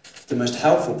think the most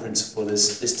helpful principle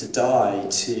is to die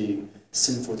to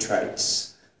sinful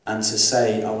traits and to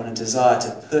say, I want a desire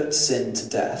to put sin to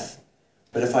death,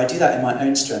 but if I do that in my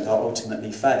own strength, I'll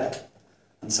ultimately fail.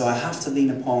 And so I have to lean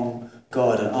upon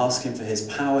God and ask him for his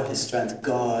power, his strength.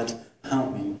 God,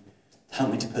 help me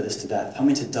to put this to death. Help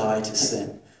me to die to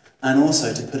sin. And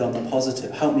also to put on the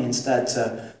positive. Help me instead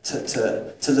to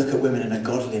look at women in a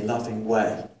godly, loving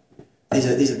way.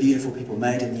 These are beautiful people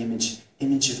made in the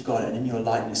image of God and in your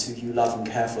likeness, who you love and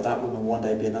care for. That woman one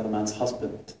day be another man's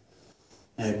husband,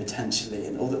 potentially.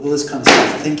 And all this kind of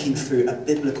stuff, thinking through a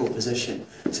biblical position.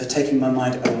 So taking my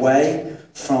mind away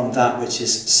from that which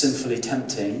is sinfully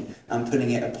tempting and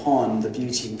putting it upon the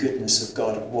beauty and goodness of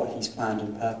God, of what he's planned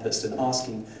and purposed, and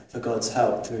asking for God's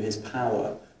help through his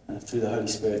power and through the Holy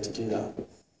Spirit to do that.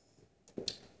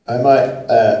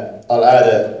 I'll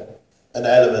add an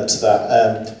element to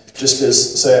that, just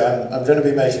because, so I'm going to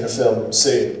be making a film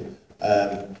soon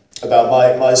about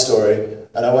my story,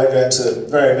 and I won't go into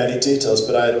very many details,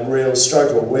 but I had a real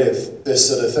struggle with this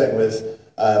sort of thing, with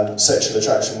sexual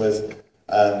attraction, with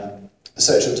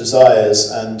sexual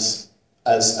desires, and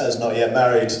as not yet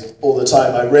married all the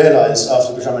time, I realised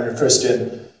after becoming a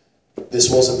Christian, this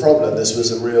was a problem, this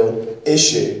was a real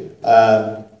issue,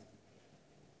 and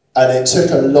it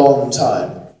took a long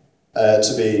time,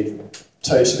 to be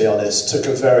totally honest, took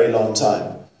a very long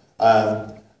time.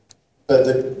 But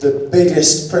the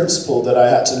biggest principle that I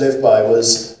had to live by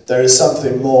was, there is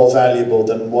something more valuable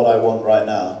than what I want right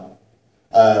now.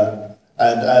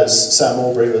 And as Sam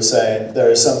Albury was saying, there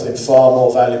is something far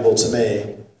more valuable to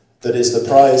me, that is the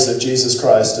prize of Jesus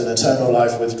Christ and eternal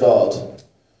life with God,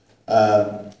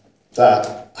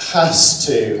 that has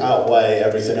to outweigh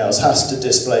everything else, has to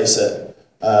displace it,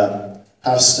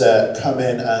 has to come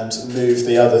in and move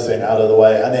the other thing out of the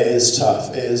way, and it is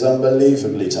tough. It is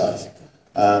unbelievably tough.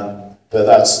 But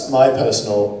that's my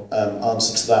personal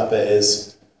answer to that bit is,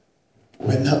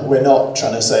 we're not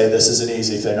trying to say this is an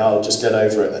easy thing, I'll just get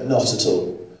over it. Not at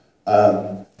all.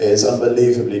 It is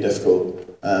unbelievably difficult.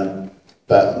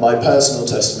 But my personal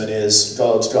testimony is,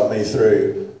 God's got me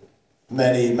through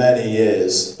many, many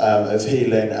years of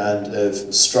healing and of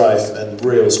strife and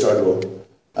real struggle.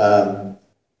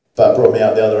 But brought me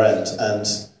out the other end, and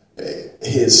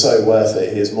he is so worth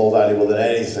it. He is more valuable than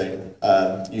anything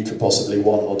you could possibly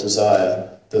want or desire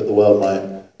that the world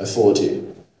might afford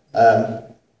you.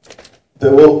 But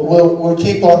we'll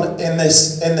keep on in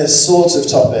this sort of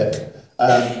topic.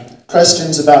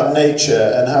 Questions about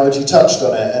nature and how you touched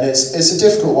on it, and it's a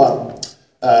difficult one.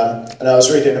 And I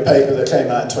was reading a paper that came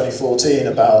out in 2014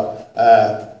 about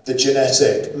the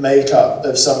genetic makeup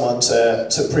of someone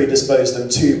to predispose them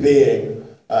to being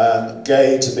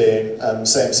gay, to being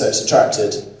same-sex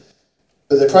attracted.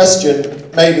 But the question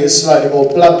maybe is slightly more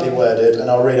bluntly worded, and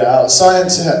I'll read it out.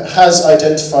 Science has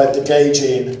identified the gay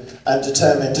gene and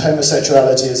determined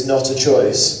homosexuality is not a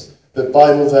choice, but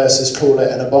Bible verses call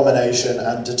it an abomination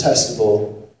and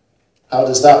detestable. How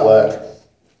does that work?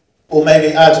 Or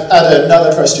maybe add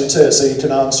another question to it so you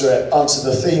can answer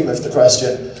the theme of the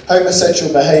question.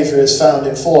 Homosexual behaviour is found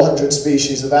in 400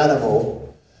 species of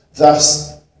animal,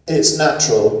 thus it's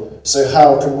natural, so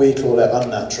how can we call it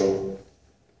unnatural?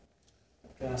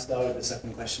 Can I start with the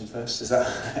second question first? Is that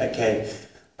okay?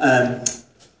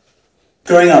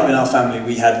 Growing up in our family,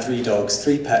 we had 3 dogs,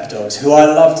 3 pet dogs, who I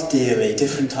loved dearly,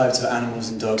 different types of animals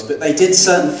and dogs, but they did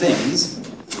certain things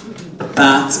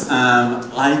that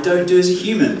I don't do as a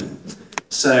human.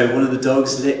 So one of the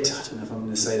dogs licked, I don't know if I'm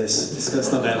going to say this,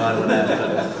 it's not going live on air,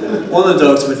 but one of the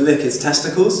dogs would lick its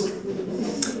testicles.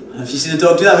 Have you seen a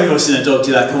dog do that? We've all seen a dog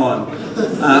do that, come on.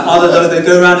 Other dogs, they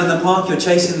go around in the park, you're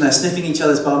chasing them, they're sniffing each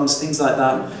other's bums, things like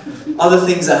that. Other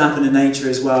things that happen in nature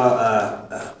as well,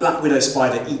 a black widow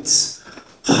spider eats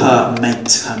her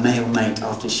mate, her male mate,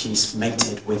 after she's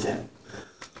mated with him.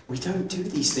 We don't do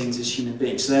these things as human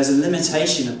beings. So there's a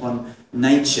limitation upon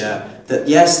nature that,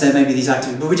 yes, there may be these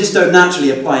activities, but we just don't naturally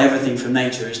apply everything from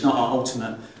nature. It's not our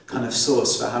ultimate kind of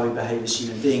source for how we behave as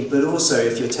human beings. But also,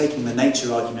 if you're taking the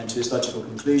nature argument to its logical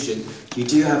conclusion, you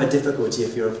do have a difficulty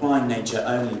if you're applying nature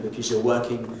only because you're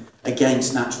working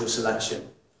against natural selection.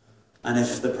 And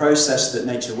if the process that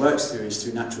nature works through is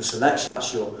through natural selection,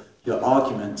 that's your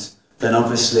argument, then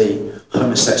obviously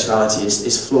homosexuality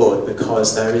is flawed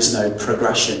because there is no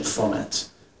progression from it.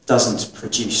 It doesn't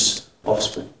produce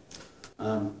offspring.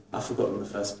 I've forgotten the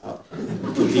first part,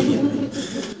 conveniently.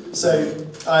 So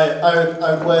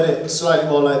I would word it slightly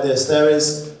more like this.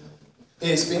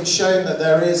 It's been shown that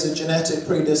there is a genetic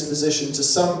predisposition to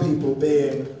some people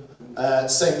being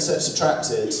same-sex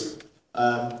attracted.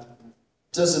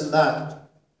 Doesn't that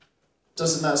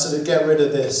sort of get rid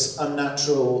of this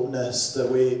unnaturalness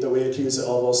that we accuse it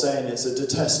of, or saying it's a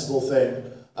detestable thing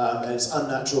and it's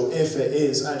unnatural if it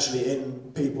is actually in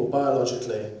people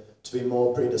biologically to be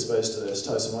more predisposed to this?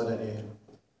 Tyson, why don't you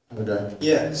have a go?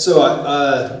 Yeah, so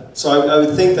I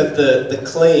would think that the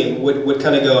claim would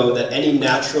kind of go that any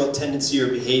natural tendency or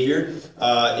behavior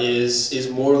is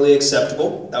morally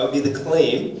acceptable. That would be the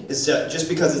claim. Is that just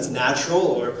because it's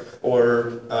natural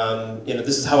or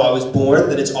this is how I was born,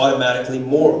 that it's automatically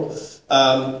moral.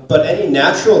 But any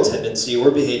natural tendency or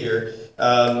behavior,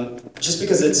 just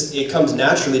because it comes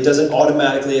naturally, doesn't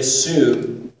automatically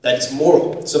assume that it's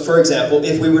moral. So for example,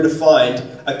 if we were to find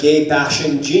a gay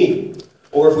bashing gene,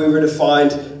 or if we were to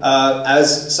find,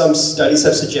 as some studies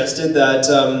have suggested, that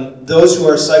those who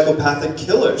are psychopathic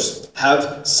killers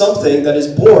have something that is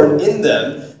born in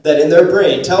them, that in their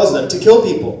brain tells them to kill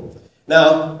people.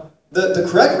 Now, the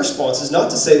correct response is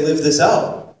not to say live this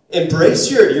out.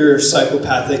 Embrace your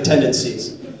psychopathic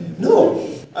tendencies. No,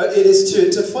 it is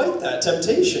to fight that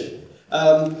temptation.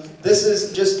 This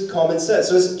is just common sense.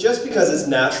 So it's just because it's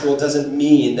natural doesn't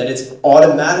mean that it's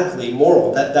automatically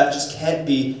moral. That just can't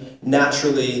be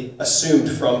naturally assumed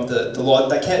from the law.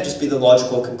 That can't just be the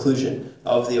logical conclusion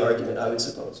of the argument, I would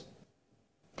suppose.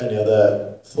 Any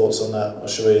other thoughts on that, or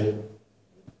should we?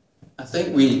 I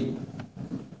think we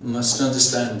must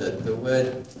understand that the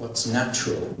word "what's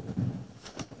natural"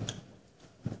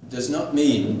 does not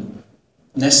mean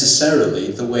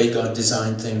necessarily the way God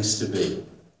designed things to be.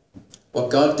 What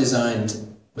God designed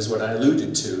was what I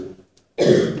alluded to: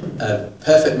 a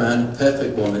perfect man,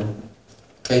 perfect woman,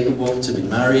 capable to be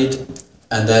married,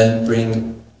 and then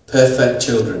bring perfect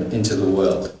children into the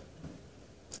world.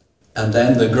 And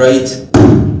then the great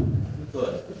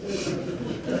thud.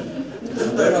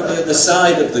 And we're on the other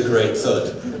side of the great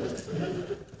thud.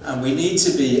 And we need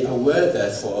to be aware,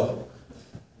 therefore,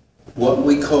 what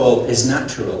we call is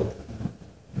natural,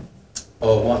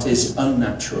 or what is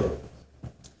unnatural.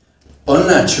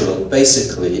 Unnatural,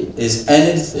 basically, is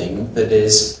anything that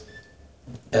is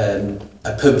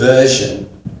a perversion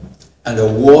and a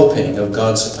warping of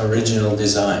God's original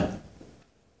design.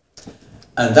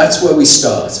 And that's where we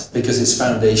start, because it's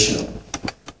foundational.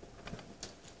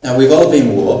 Now, we've all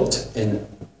been warped in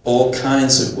all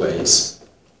kinds of ways,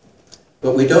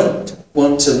 but we don't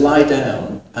want to lie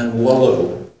down and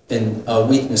wallow in our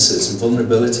weaknesses and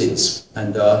vulnerabilities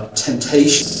and our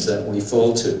temptations that we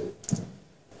fall to.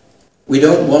 We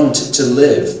don't want to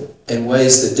live in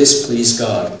ways that displease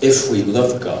God if we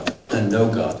love God and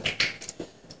know God.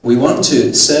 We want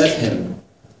to serve Him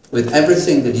with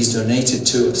everything that He's donated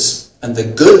to us, and the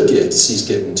good gifts He's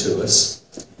given to us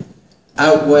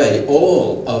outweigh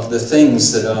all of the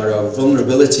things that are our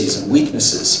vulnerabilities and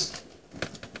weaknesses.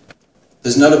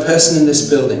 There's not a person in this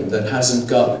building that hasn't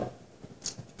got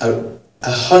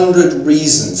 100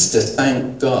 reasons to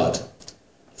thank God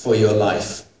for your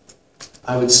life.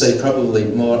 I would say probably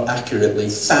more accurately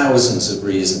thousands of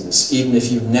reasons, even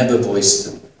if you've never voiced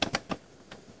them.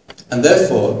 And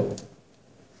therefore,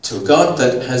 to a God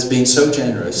that has been so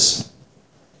generous,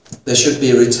 there should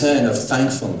be a return of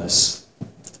thankfulness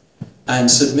and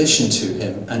submission to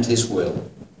Him and His will.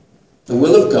 The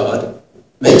will of God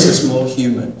makes us more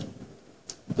human.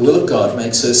 The will of God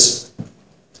makes us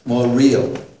more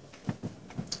real.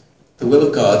 The will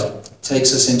of God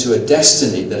takes us into a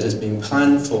destiny that has been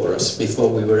planned for us before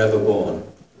we were ever born.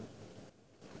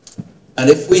 And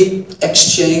if we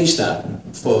exchange that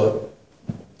for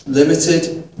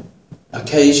limited,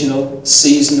 occasional,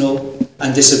 seasonal,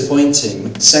 and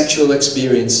disappointing sexual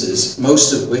experiences,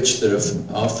 most of which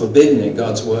are forbidden in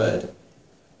God's Word,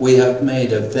 we have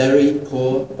made a very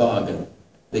poor bargain,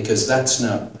 because that's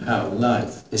not how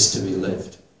life is to be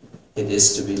lived. It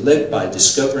is to be lived by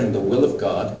discovering the will of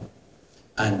God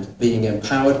and being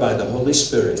empowered by the Holy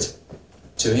Spirit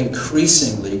to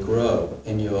increasingly grow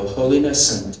in your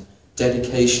holiness and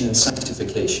dedication and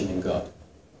sanctification in God.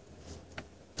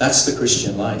 That's the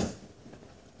Christian life.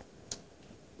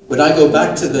 Would I go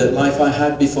back to the life I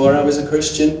had before I was a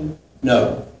Christian?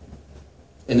 No.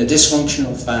 In a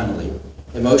dysfunctional family,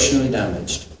 emotionally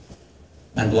damaged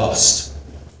and lost.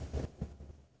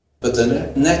 But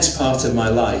the next part of my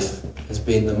life has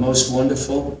been the most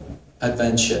wonderful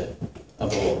adventure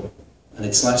of all. And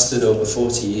it's lasted over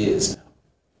 40 years now.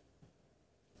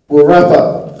 We'll wrap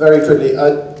up very quickly.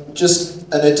 Just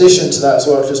an addition to that as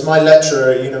well, because my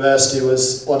lecturer at university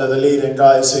was one of the leading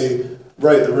guys who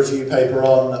wrote the review paper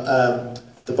on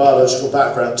the biological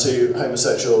background to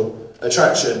homosexual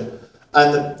attraction.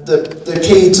 And the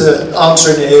key to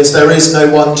answering it is there is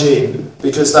no one gene,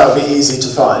 because that would be easy to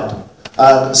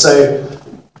find. So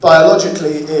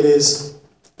biologically it is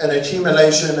an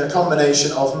accumulation, a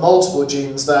combination of multiple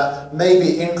genes that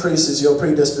maybe increases your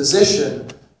predisposition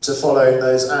to following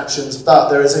those actions, but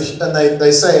there is and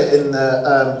they say it in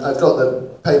the, I've got the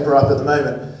paper up at the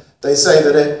moment, they say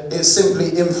that it simply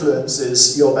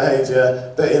influences your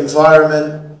behaviour, but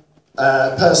environment,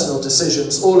 personal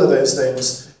decisions, all of those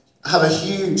things have a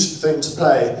huge thing to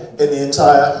play in the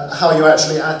entire, how you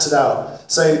actually act it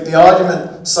out. So the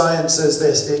argument, science says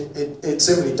this, it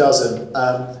simply doesn't.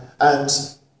 And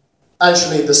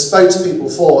actually the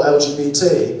spokespeople for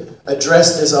LGBT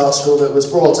addressed this article that was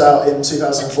brought out in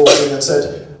 2014 and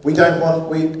said, we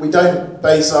don't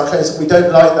base our case, we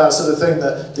don't like that sort of thing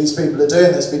that these people are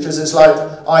doing this, because it's like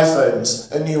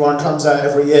iPhones, a new one comes out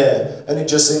every year, and it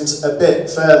just seems a bit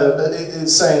further, but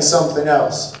it's saying something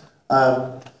else.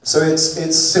 So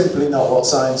it's simply not what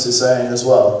science is saying as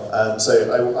well.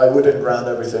 So I wouldn't ground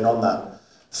everything on that.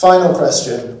 Final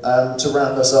question to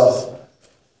round us off.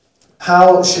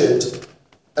 How should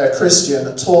a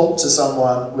Christian talk to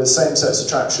someone with same-sex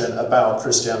attraction about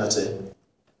Christianity?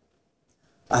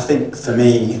 I think for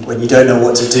me, when you don't know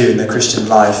what to do in the Christian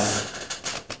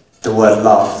life, the word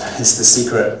love is the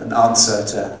secret and answer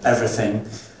to everything.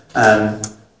 And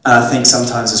I think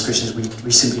sometimes as Christians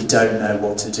we simply don't know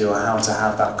what to do or how to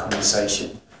have that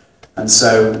conversation. And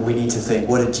so we need to think,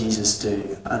 what did Jesus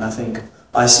do? And I think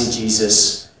I see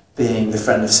Jesus being the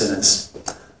friend of sinners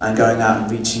and going out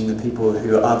and reaching the people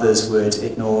who others would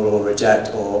ignore or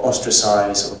reject or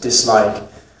ostracize or dislike.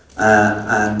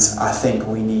 And I think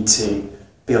we need to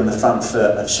be on the front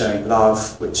foot of showing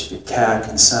love, which is care,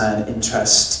 concern,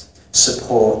 interest,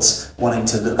 support, wanting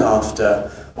to look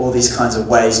after, all these kinds of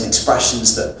ways and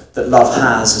expressions that love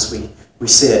has as we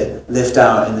see it lived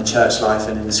out in the church life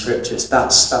and in the scriptures.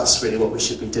 That's really what we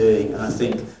should be doing. And I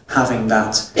think having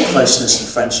that closeness and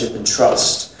friendship and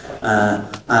trust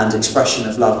and expression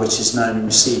of love which is known and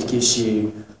received gives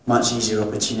you much easier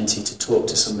opportunity to talk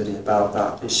to somebody about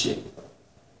that issue.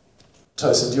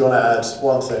 Tyson, do you want to add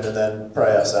one thing and then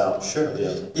pray us out? Sure.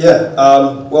 Yeah.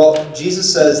 Well,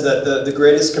 Jesus says that the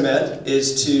greatest command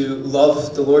is to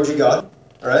love the Lord your God.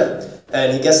 All right?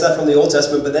 And he gets that from the Old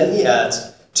Testament, but then he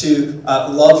adds to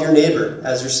love your neighbor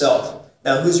as yourself.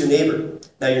 Now, who's your neighbor?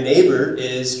 Now, your neighbor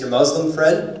is your Muslim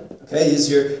friend. Okay,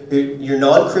 he's your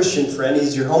non-Christian friend.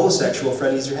 He's your homosexual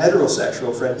friend. He's your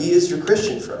heterosexual friend. He is your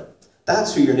Christian friend.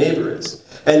 That's who your neighbor is.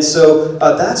 And so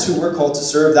that's who we're called to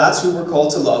serve. That's who we're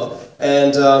called to love.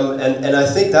 And I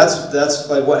think that's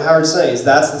like what Howard's saying is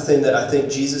that's the thing that I think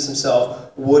Jesus himself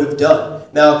would have done.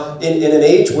 Now, in an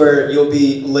age where you'll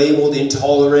be labeled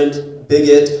intolerant,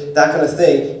 bigot, that kind of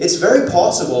thing, it's very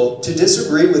possible to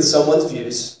disagree with someone's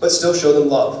views, but still show them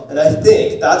love. And I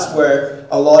think that's where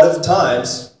a lot of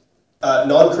times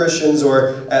non-Christians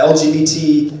or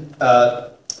LGBT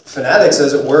fanatics,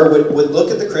 as it were, would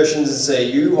look at the Christians and say,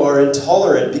 you are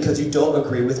intolerant because you don't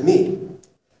agree with me.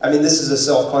 I mean, this is a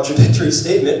self-contradictory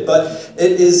statement, but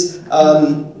it is,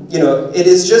 it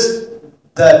is just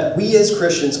that we as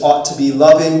Christians ought to be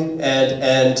loving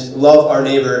and love our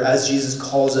neighbor as Jesus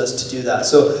calls us to do that.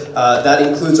 So that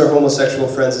includes our homosexual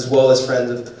friends as well as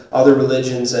friends of other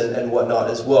religions and whatnot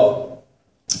as well.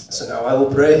 So now I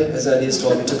will pray as Andy has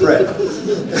told me to pray.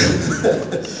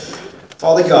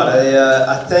 Father God,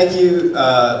 I thank you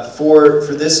for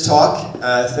this talk.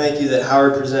 Thank you that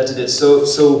Howard presented it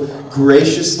so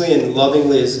graciously and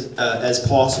lovingly as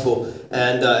possible.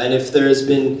 And if there has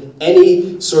been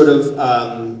any sort of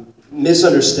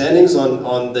misunderstandings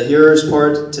on the hearer's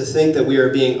part to think that we are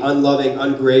being unloving,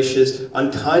 ungracious,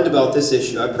 unkind about this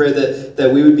issue, I pray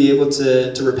that we would be able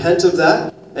to repent of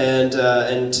that and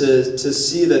to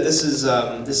see that this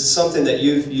is something that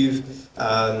you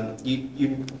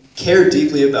care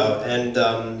deeply about, and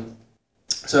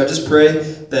so I just pray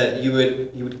that you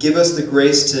would give us the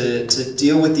grace to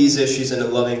deal with these issues in a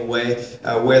loving way,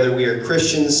 whether we are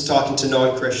Christians talking to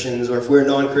non-Christians, or if we're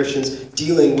non-Christians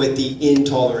dealing with the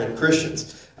intolerant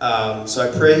Christians. So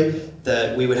I pray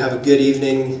that we would have a good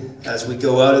evening as we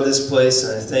go out of this place,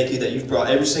 and I thank you that you've brought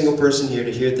every single person here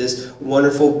to hear this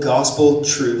wonderful gospel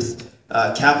truth,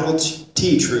 capital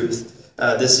T truth,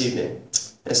 this evening.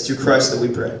 It's through Christ that we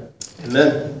pray.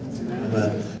 Amen.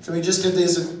 Amen. Can we just give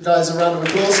these guys a round of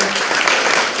applause?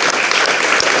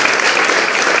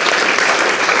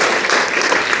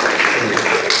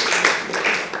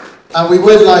 And we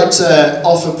would like to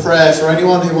offer prayer for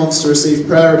anyone who wants to receive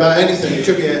prayer about anything. It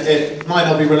could be, it might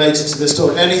not be related to this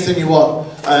talk. Anything you want,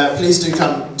 please do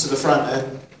come to the front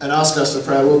and ask us for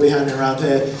prayer. We'll be hanging around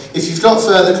here. If you've got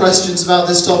further questions about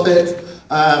this topic,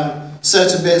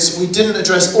 certain bits, we didn't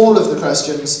address all of the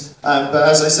questions, but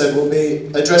as I said, we'll be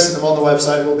addressing them on the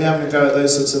website. We'll be having a go at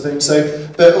those sorts of things. So,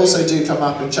 but also do come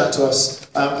up and chat to us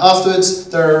afterwards.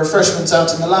 There are refreshments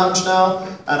out in the lounge now,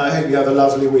 and I hope you have a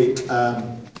lovely week.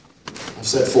 I've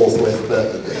said forthwith,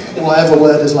 but whatever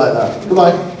word is like that.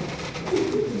 Goodbye.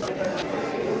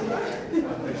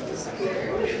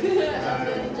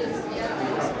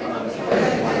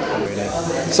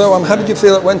 So, how did you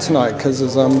feel it went tonight? Because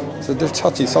it's a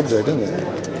touchy subject, isn't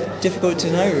it? Difficult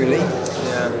to know, really.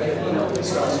 Yeah.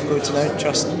 Difficult to know.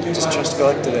 Just trust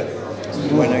God that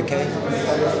it went okay.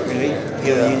 Really,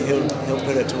 He'll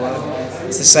put it to work.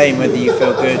 It's the same whether you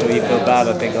feel good or you feel bad.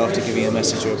 I think after giving a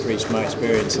message or a preach, my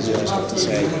experience is I just have to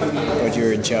say, God,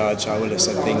 you're in charge. I will have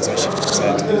said things I should have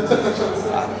said.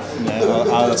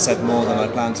 I'll have said more than I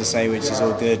planned to say, which is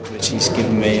all good, which He's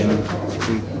given me, and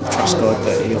we trust God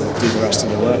that He'll do the rest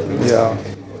of the work. Yeah.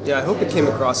 Yeah, I hope it came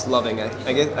across loving.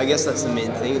 I guess that's the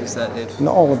main thing, is that if...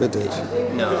 Not all of it did.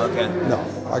 No, okay. No,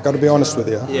 I got to be honest with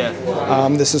you. Yeah.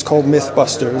 This is called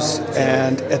Mythbusters,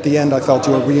 and at the end I felt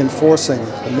you were reinforcing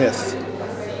the myth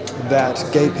that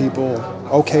gay people,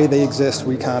 okay, they exist,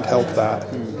 we can't help that,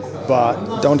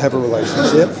 but don't have a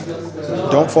relationship,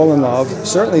 don't fall in love,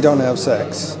 certainly don't have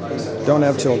sex, don't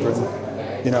have children,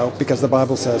 because the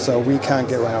Bible says so, we can't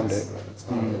get around it.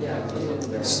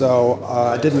 So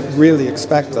I didn't really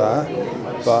expect that,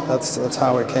 but that's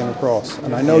how it came across.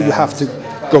 And I know you have to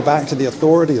go back to the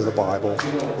authority of the Bible,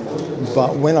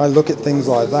 but when I look at things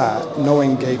like that,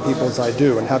 knowing gay people as I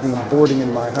do and having them boarding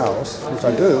in my house, which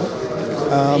I do,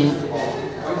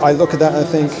 I look at that and I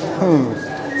think,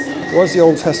 was the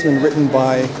Old Testament written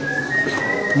by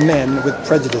men with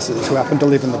prejudices who happened to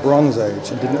live in the Bronze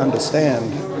Age and didn't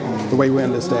understand the way we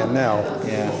understand now?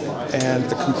 Yeah. And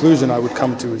the conclusion I would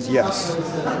come to is yes.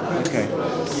 Okay.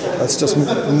 That's just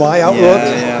my outlook.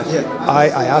 Yeah.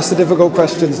 I ask the difficult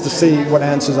questions to see what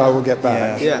answers I will get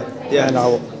back. Yeah. And I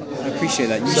appreciate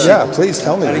that. Please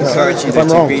tell me. I'd encourage you if I'm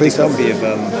to wrong, read please a tell copy me. of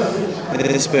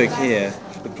this book here,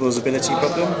 The Plausibility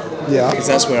Problem. Yeah. Because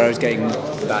that's where I was getting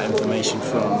that information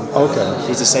from. Okay.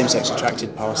 He's a same-sex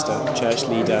attracted pastor, church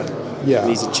leader. Yeah.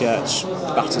 Leads a church,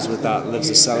 battles with that, lives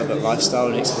a celibate lifestyle,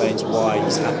 and explains why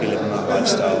he's happy living that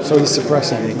lifestyle. So he's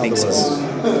suppressing it, in other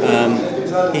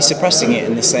words. He's suppressing it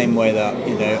in the same way that,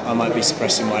 I might be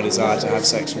suppressing my desire to have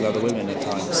sex with other women at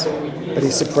times. But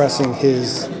he's suppressing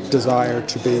his desire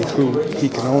to be who he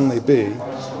can only be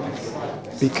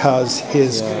because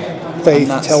his faith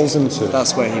tells him to.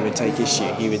 That's where he would take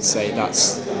issue. He would say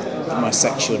my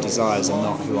sexual desires are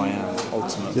not who I am,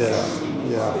 ultimately.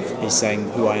 Yeah. He's saying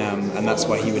who I am, and that's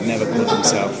why he would never call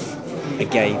himself a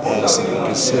gay person,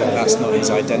 because that's not his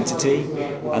identity,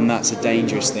 and that's a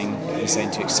dangerous thing he's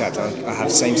saying to accept. I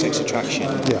have same-sex attraction,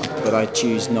 but I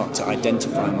choose not to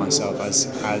identify myself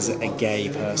as a gay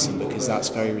person, because that's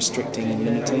very restricting and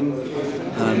limiting,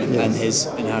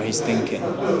 and how he's thinking.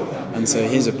 And so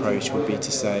his approach would be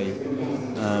to say,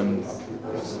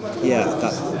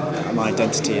 that my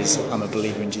identity is I'm a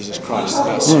believer in Jesus Christ.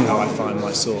 That's how I find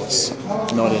my source,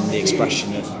 not in the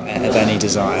expression of any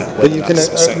desire. But you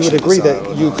would agree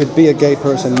that you could be a gay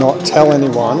person, not tell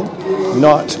anyone,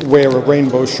 not wear a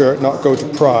rainbow shirt, not go to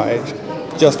Pride,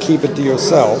 just keep it to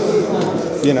yourself.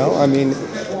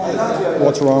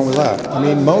 What's wrong with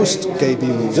that? Most gay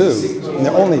people do, and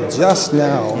they're only just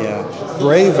now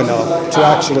brave enough to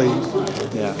actually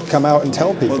come out and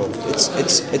tell people. Well,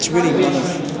 it's really one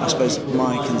of, I suppose,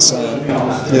 my concern.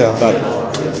 But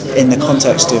in the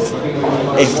context of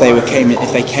if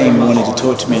they came and wanted to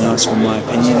talk to me and ask for my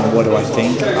opinion and what do I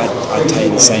think, I'd tell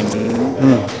you the same thing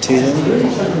to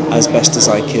them as best as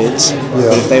I could.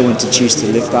 But if they want to choose to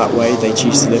live that way, they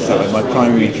choose to live that way. My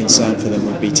primary concern for them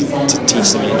would be to teach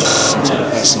them and introduce them to the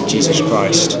person of Jesus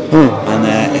Christ,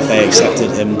 and if they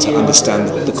accepted Him, to understand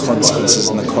the consequences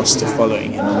and the cost of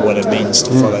following Him and what it means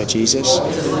to follow Jesus.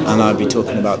 And I'd be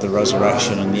talking about the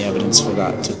resurrection and the evidence for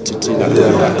that, to do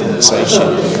that conversation.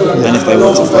 And if they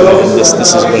want to follow Him, this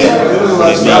is what it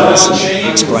means, and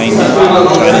explain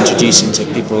that, try and introduce Him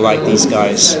to people like these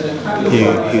guys who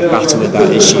battle with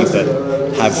that issue, but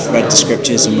have read the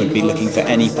scriptures and would be looking for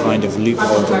any kind of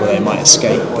loophole where they might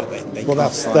escape, but they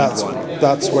can't find one.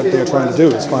 That's what they're trying to do,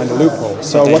 is find a loophole.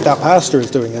 So what that pastor is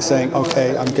doing is saying,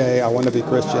 okay, I'm gay, I want to be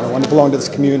Christian, I want to belong to this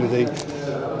community,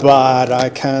 but I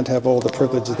can't have all the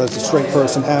privileges that a straight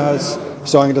person has,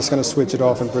 so I'm just going to switch it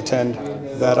off and pretend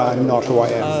that I'm not who I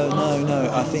am? Oh,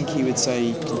 no. I think he would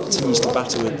say he continues to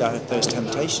battle with those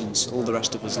temptations all the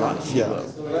rest of his life. He will.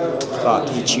 But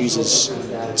he chooses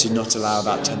to not allow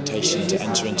that temptation to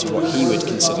enter into what he would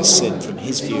consider sin from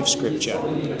his view of Scripture.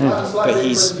 But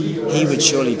he would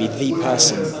surely be the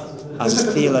person, as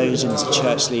a theologian, as a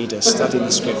church leader, studying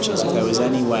the Scriptures, if there was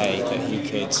any way that he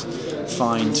could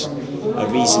find a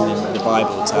reason in the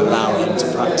Bible to allow him to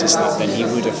practice that, then he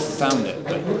would have found it.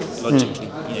 But logically,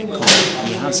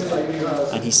 he has it.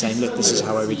 And he's saying, look, this is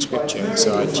how I read Scripture, and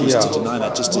so I choose to deny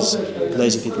that, just as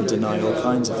loads of people deny all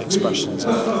kinds of expressions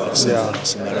of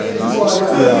sinfulness in their own lives.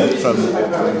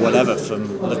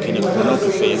 From looking at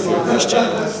pornography, if you're a Christian,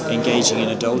 engaging in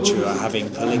adultery, or having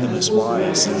polygamous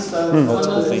wives, and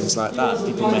multiple things like that.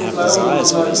 People may have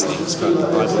desires for these things, but the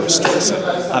Bible restricts it.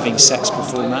 Having sex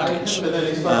before marriage,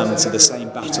 so the same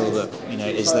battle that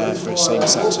is there for a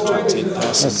same-sex attracted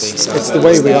person being celibate. It's the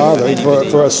way we are, though,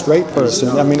 for a straight person.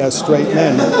 I mean, as straight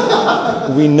men,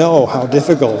 we know how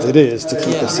difficult it is to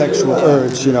keep the sexual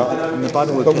urge, And the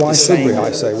Bible would But why should we?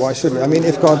 I say, why should we? I mean,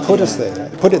 if God put it there,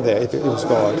 if it was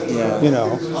God,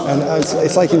 and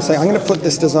it's like Him saying, I'm going to put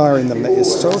this desire in them that is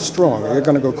so strong, you're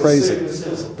going to go crazy.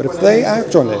 But if they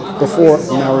act on it before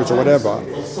marriage or whatever,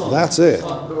 that's it.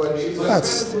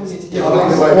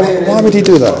 Why would He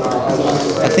do that?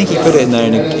 I think he put it in there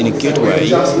in a good way,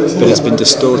 but it's been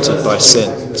distorted by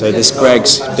sin. So this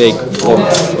Greg's big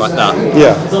oomph like that,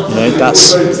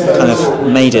 that's kind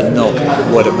of made it not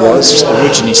what it was.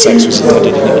 Originally sex was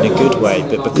intended in a good way,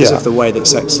 but because of the way that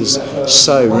sex is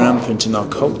so rampant in our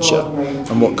culture,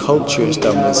 and what culture has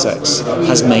done with sex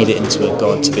has made it into a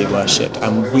god to be worshipped,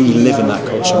 and we live in that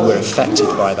culture, and we're affected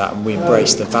by that, and we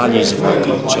embrace the values of that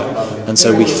culture, and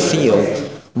so we feel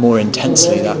more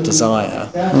intensely that desire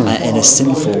in a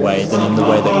sinful way than in the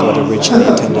way that God originally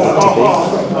intended it to be.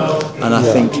 And I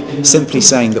think simply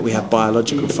saying that we have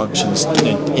biological functions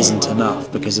isn't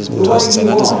enough, because as Tyson's saying,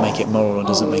 that doesn't make it moral or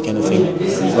doesn't make anything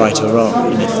right or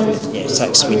wrong. And if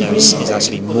sex, we know, is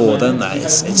actually more than that.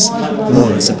 It's more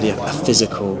than simply a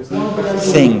physical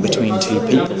thing between two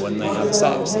people when they have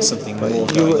sex. There's something more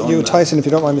going on. You, Tyson, if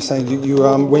you don't mind me saying, you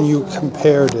when you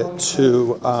compared it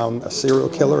to a serial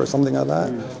killer or something like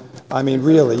that, I mean,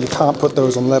 really, you can't put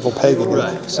those on level pegging.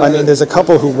 Right. So I mean, there's a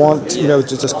couple who want, to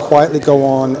just quietly go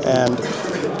on and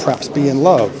perhaps be in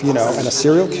love, and a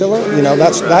serial killer,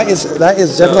 that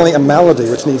is definitely a malady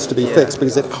which needs to be fixed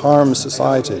because it harms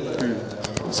society.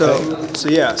 So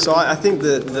I think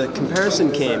the comparison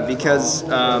came because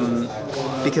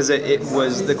it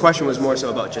was, the question was more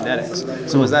so about genetics.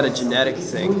 So was that a genetic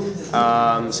thing?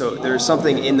 So there's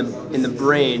something in the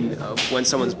brain of when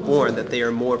someone's born that they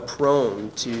are more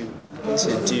prone to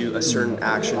do a certain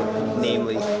action,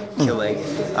 namely killing.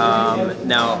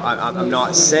 Now I'm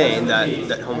not saying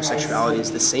that homosexuality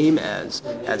is the same as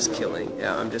killing.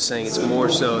 Yeah, I'm just saying it's more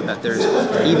so that there's,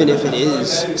 even if it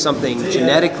is something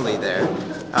genetically there,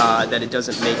 that it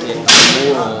doesn't make it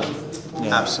moral.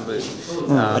 Absolute.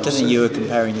 I don't think you were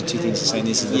comparing the two things and saying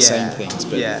these are the same things,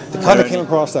 but it kind of came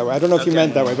across that way. I don't know if you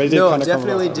meant that way, but it did kind of come across.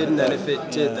 No, definitely didn't, and if it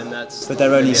did, then that's... But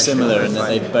they're only similar in that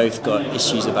they've both got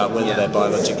issues about whether they're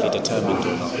biologically determined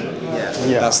or not.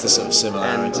 That's the sort of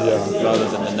similarity, rather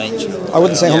than the nature of it. I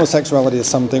wouldn't say homosexuality is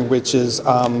something which is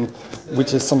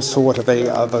some sort of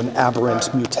an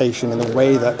aberrant mutation in the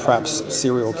way that perhaps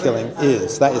serial killing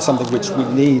is. That is something which we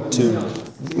need to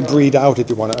breed out, if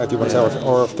you want to say,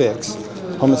 or fix.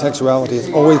 Homosexuality is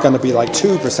always going to be like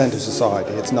 2% of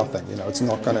society. It's nothing. It's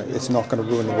not going to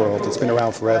ruin the world. It's been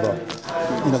around forever.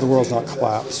 The world's not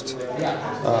collapsed.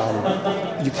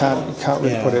 You can't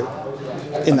really put it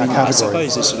in that category. I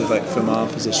suppose it's sort of like, from our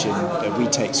position, we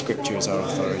take Scripture as our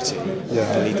authority.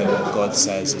 Believe that what God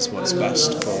says is what's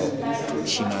best for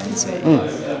humanity.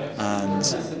 And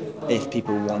if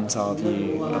people want our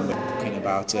view and we're talking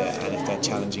about it, and if they're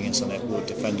challenging us on it, we'll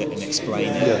defend it and explain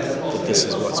it, that this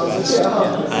is what's best.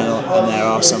 And there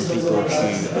are some people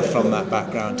who are from that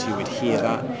background who would hear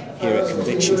a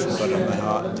conviction from God on their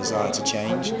heart and desire to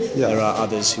change. There are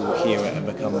others who will hear it and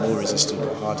become more resistant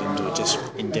or hardened or just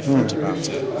indifferent about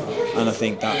it. And I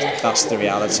think that's the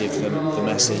reality of the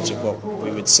message of what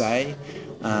we would say.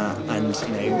 And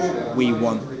we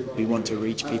want to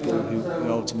reach people who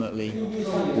ultimately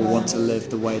will want to live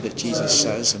the way that Jesus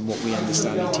says and what we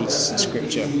understand He teaches in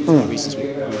Scripture for the reasons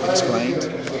we've explained.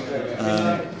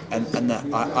 And that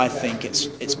I think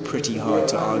it's pretty hard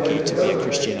to argue to be a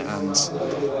Christian and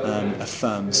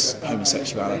affirms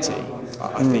homosexuality.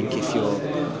 I think if you're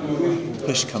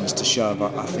push comes to shove,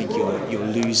 I think you're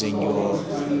losing your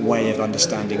way of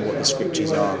understanding what the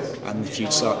scriptures are. And if you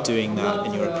start doing that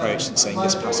in your approach and saying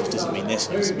this passage doesn't mean this,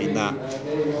 doesn't mean that,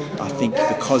 I think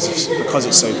because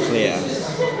it's so clear,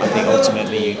 I think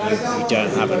ultimately you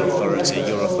don't have an authority.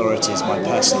 Your authority is my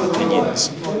personal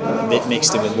opinions,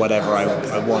 mixed in with whatever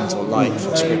I want or like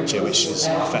from scripture, which is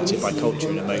affected by culture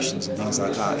and emotions and things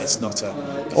like that. It's not a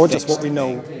or just what we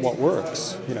know what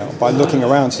works, by looking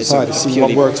around society, see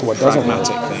what works and what doesn't work. Thing.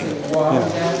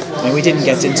 I mean, we didn't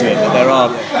get into it, but there are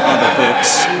other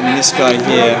books. I mean, this guy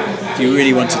here, if you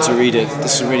really wanted to read it,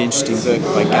 this is a really interesting book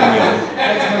by Gagnon.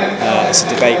 It's a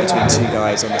debate between two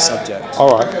guys on the subject.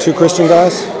 All right, two Christian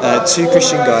guys? Two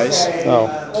Christian guys. Oh.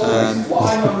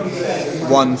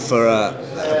 One for a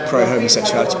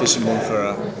pro-homosexuality position, one for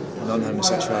a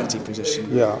non-homosexuality position.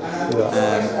 Yeah.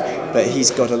 But he's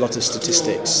got a lot of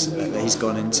statistics that he's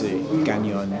gone into,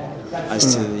 Gagnon,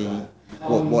 as to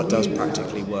what does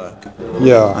practically work.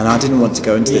 Yeah. And I didn't want to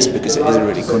go into this because it is a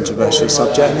really controversial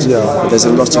subject. Yeah. But there's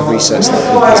a lot of research that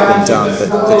has been done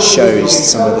that shows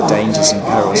some of the dangers and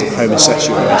perils of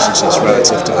homosexual relationships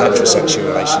relative to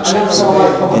heterosexual relationships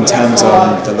in terms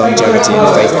of the longevity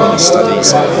and faithfulness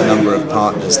studies, the number of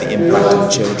partners, the impact on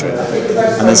children.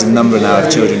 And there's a number now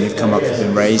of children who've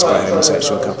been raised by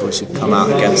homosexual couples who've come out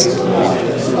against them.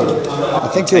 I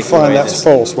think you'll find that's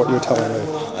false, what you're telling me.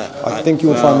 I think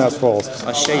you'll find that's false.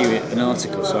 I'll show you an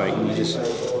article, sorry, can you just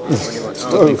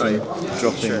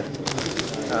drop in?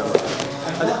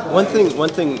 One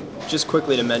thing just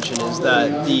quickly to mention is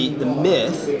that the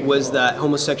myth was that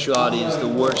homosexuality is the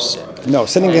worst sin. No,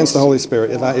 sinning against the Holy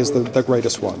Spirit, that is the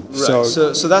greatest one. Right.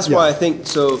 So that's why I think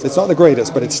so. It's not the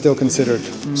greatest, but it's still considered.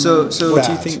 So what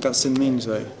do you think that sin means,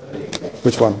 though?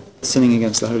 Which one? Sinning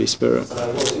against the Holy Spirit.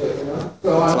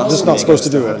 I'm just not supposed to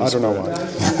do it. I don't know why.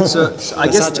 So I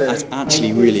guess that's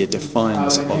actually really a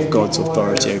defiance of God's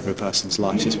authority over a person's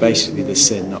life. It's basically the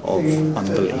sin of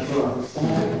unbelief.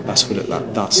 That's what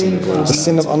that sin boils The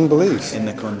sin of unbelief. in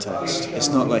the context. It's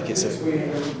not like it's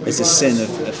a sin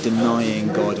of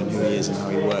denying God and who He is and how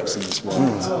He works in this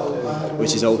world,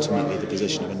 which is ultimately the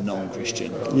position of a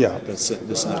non-Christian. Yeah. The sin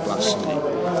of blasphemy.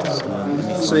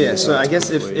 So I guess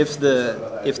if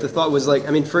the thought was like,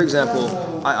 I mean, for example,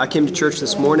 I came to church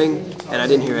this morning and I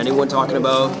didn't hear anyone talking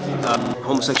about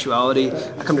homosexuality.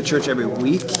 I come to church every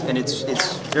week and it's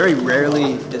very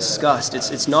rarely discussed.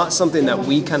 It's not something that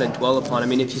we kind of dwell upon. I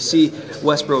mean, if you see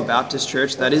Westboro Baptist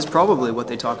Church, that is probably what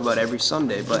they talk about every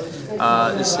Sunday, but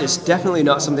it's definitely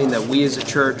not something that we as a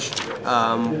church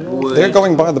would... They're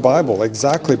going by the Bible,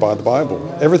 exactly by the Bible.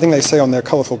 Everything they say on their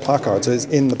colorful placards is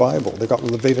in the Bible. They've got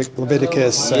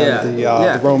Leviticus and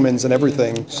the Romans and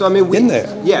everything in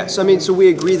there. Yeah, so we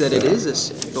agree that it is a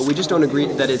sin, but we just don't agree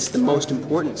that it's the most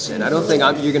important sin. I don't think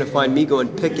you're going to find me going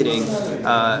picketing,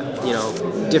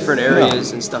 different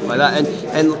areas and stuff like that.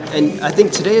 And I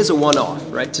think today is a one-off,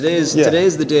 right? Today is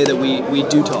the day that we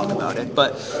do talk about it.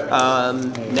 But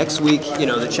next week,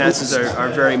 the chances are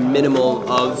very minimal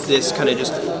of this kind of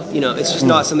just, it's just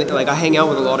not something like I hang out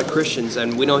with a lot of Christians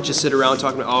and we don't just sit around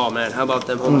talking about, oh man, how about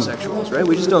them homosexuals, right?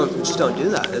 We just don't do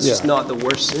that. It's just not the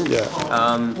worst sin. Yeah.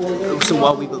 So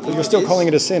while we believe you're still calling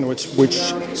it a sin, which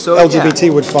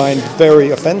LGBT would find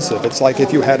very offensive. It's like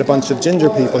if you had a bunch of ginger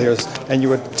people here and you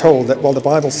were told that, well, the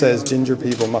Bible says ginger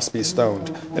people must be stoned,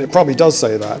 and it probably does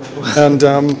say that. And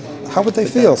how would they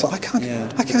feel? So I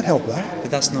can't help that. But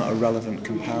that's not a relevant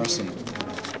comparison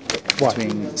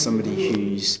between somebody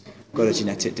who's got a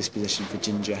genetic disposition for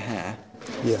ginger hair.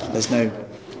 Yeah.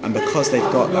 And because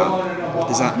they've got that,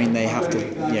 does that mean they have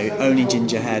to, only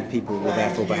ginger-haired people will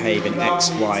therefore behave in X,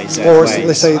 Y, Z or ways?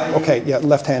 They say, okay,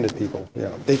 left-handed people.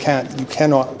 You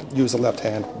cannot use a left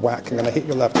hand. Whack, I'm going to hit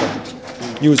your left hand.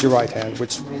 Use your right hand,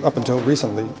 which up until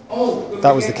recently,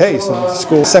 that was the case in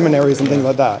school, seminaries and things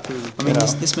like that. I mean,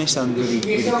 this may sound really,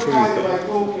 really crude,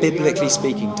 but biblically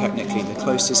speaking, technically, the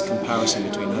closest comparison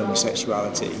between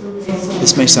homosexuality,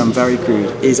 this may sound very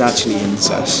crude, is actually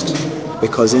incest.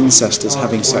 Because incest is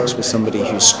having sex with somebody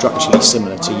who's structurally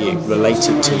similar to you,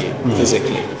 related to you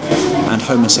physically. And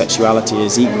homosexuality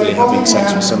is equally having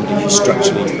sex with somebody who's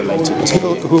structurally related to you.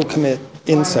 People who commit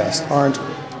incest aren't,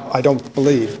 I don't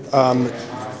believe,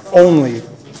 only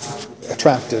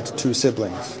attracted to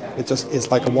siblings. It just is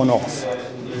like a one-off.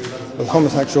 With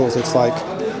homosexuals, it's like,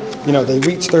 they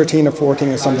reach 13 or 14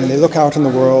 or something, they look out in the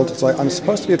world, it's like, I'm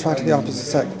supposed to be attracted to the opposite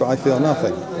sex, but I feel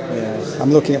nothing.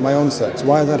 I'm looking at my own sex.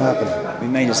 Why is that happening? We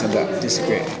may just end up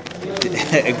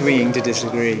agreeing to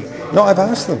disagree. No, I've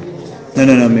asked them. No,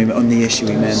 I mean, on the issue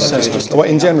we may end up just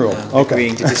in general? Okay.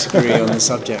 agreeing to disagree on the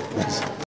subject.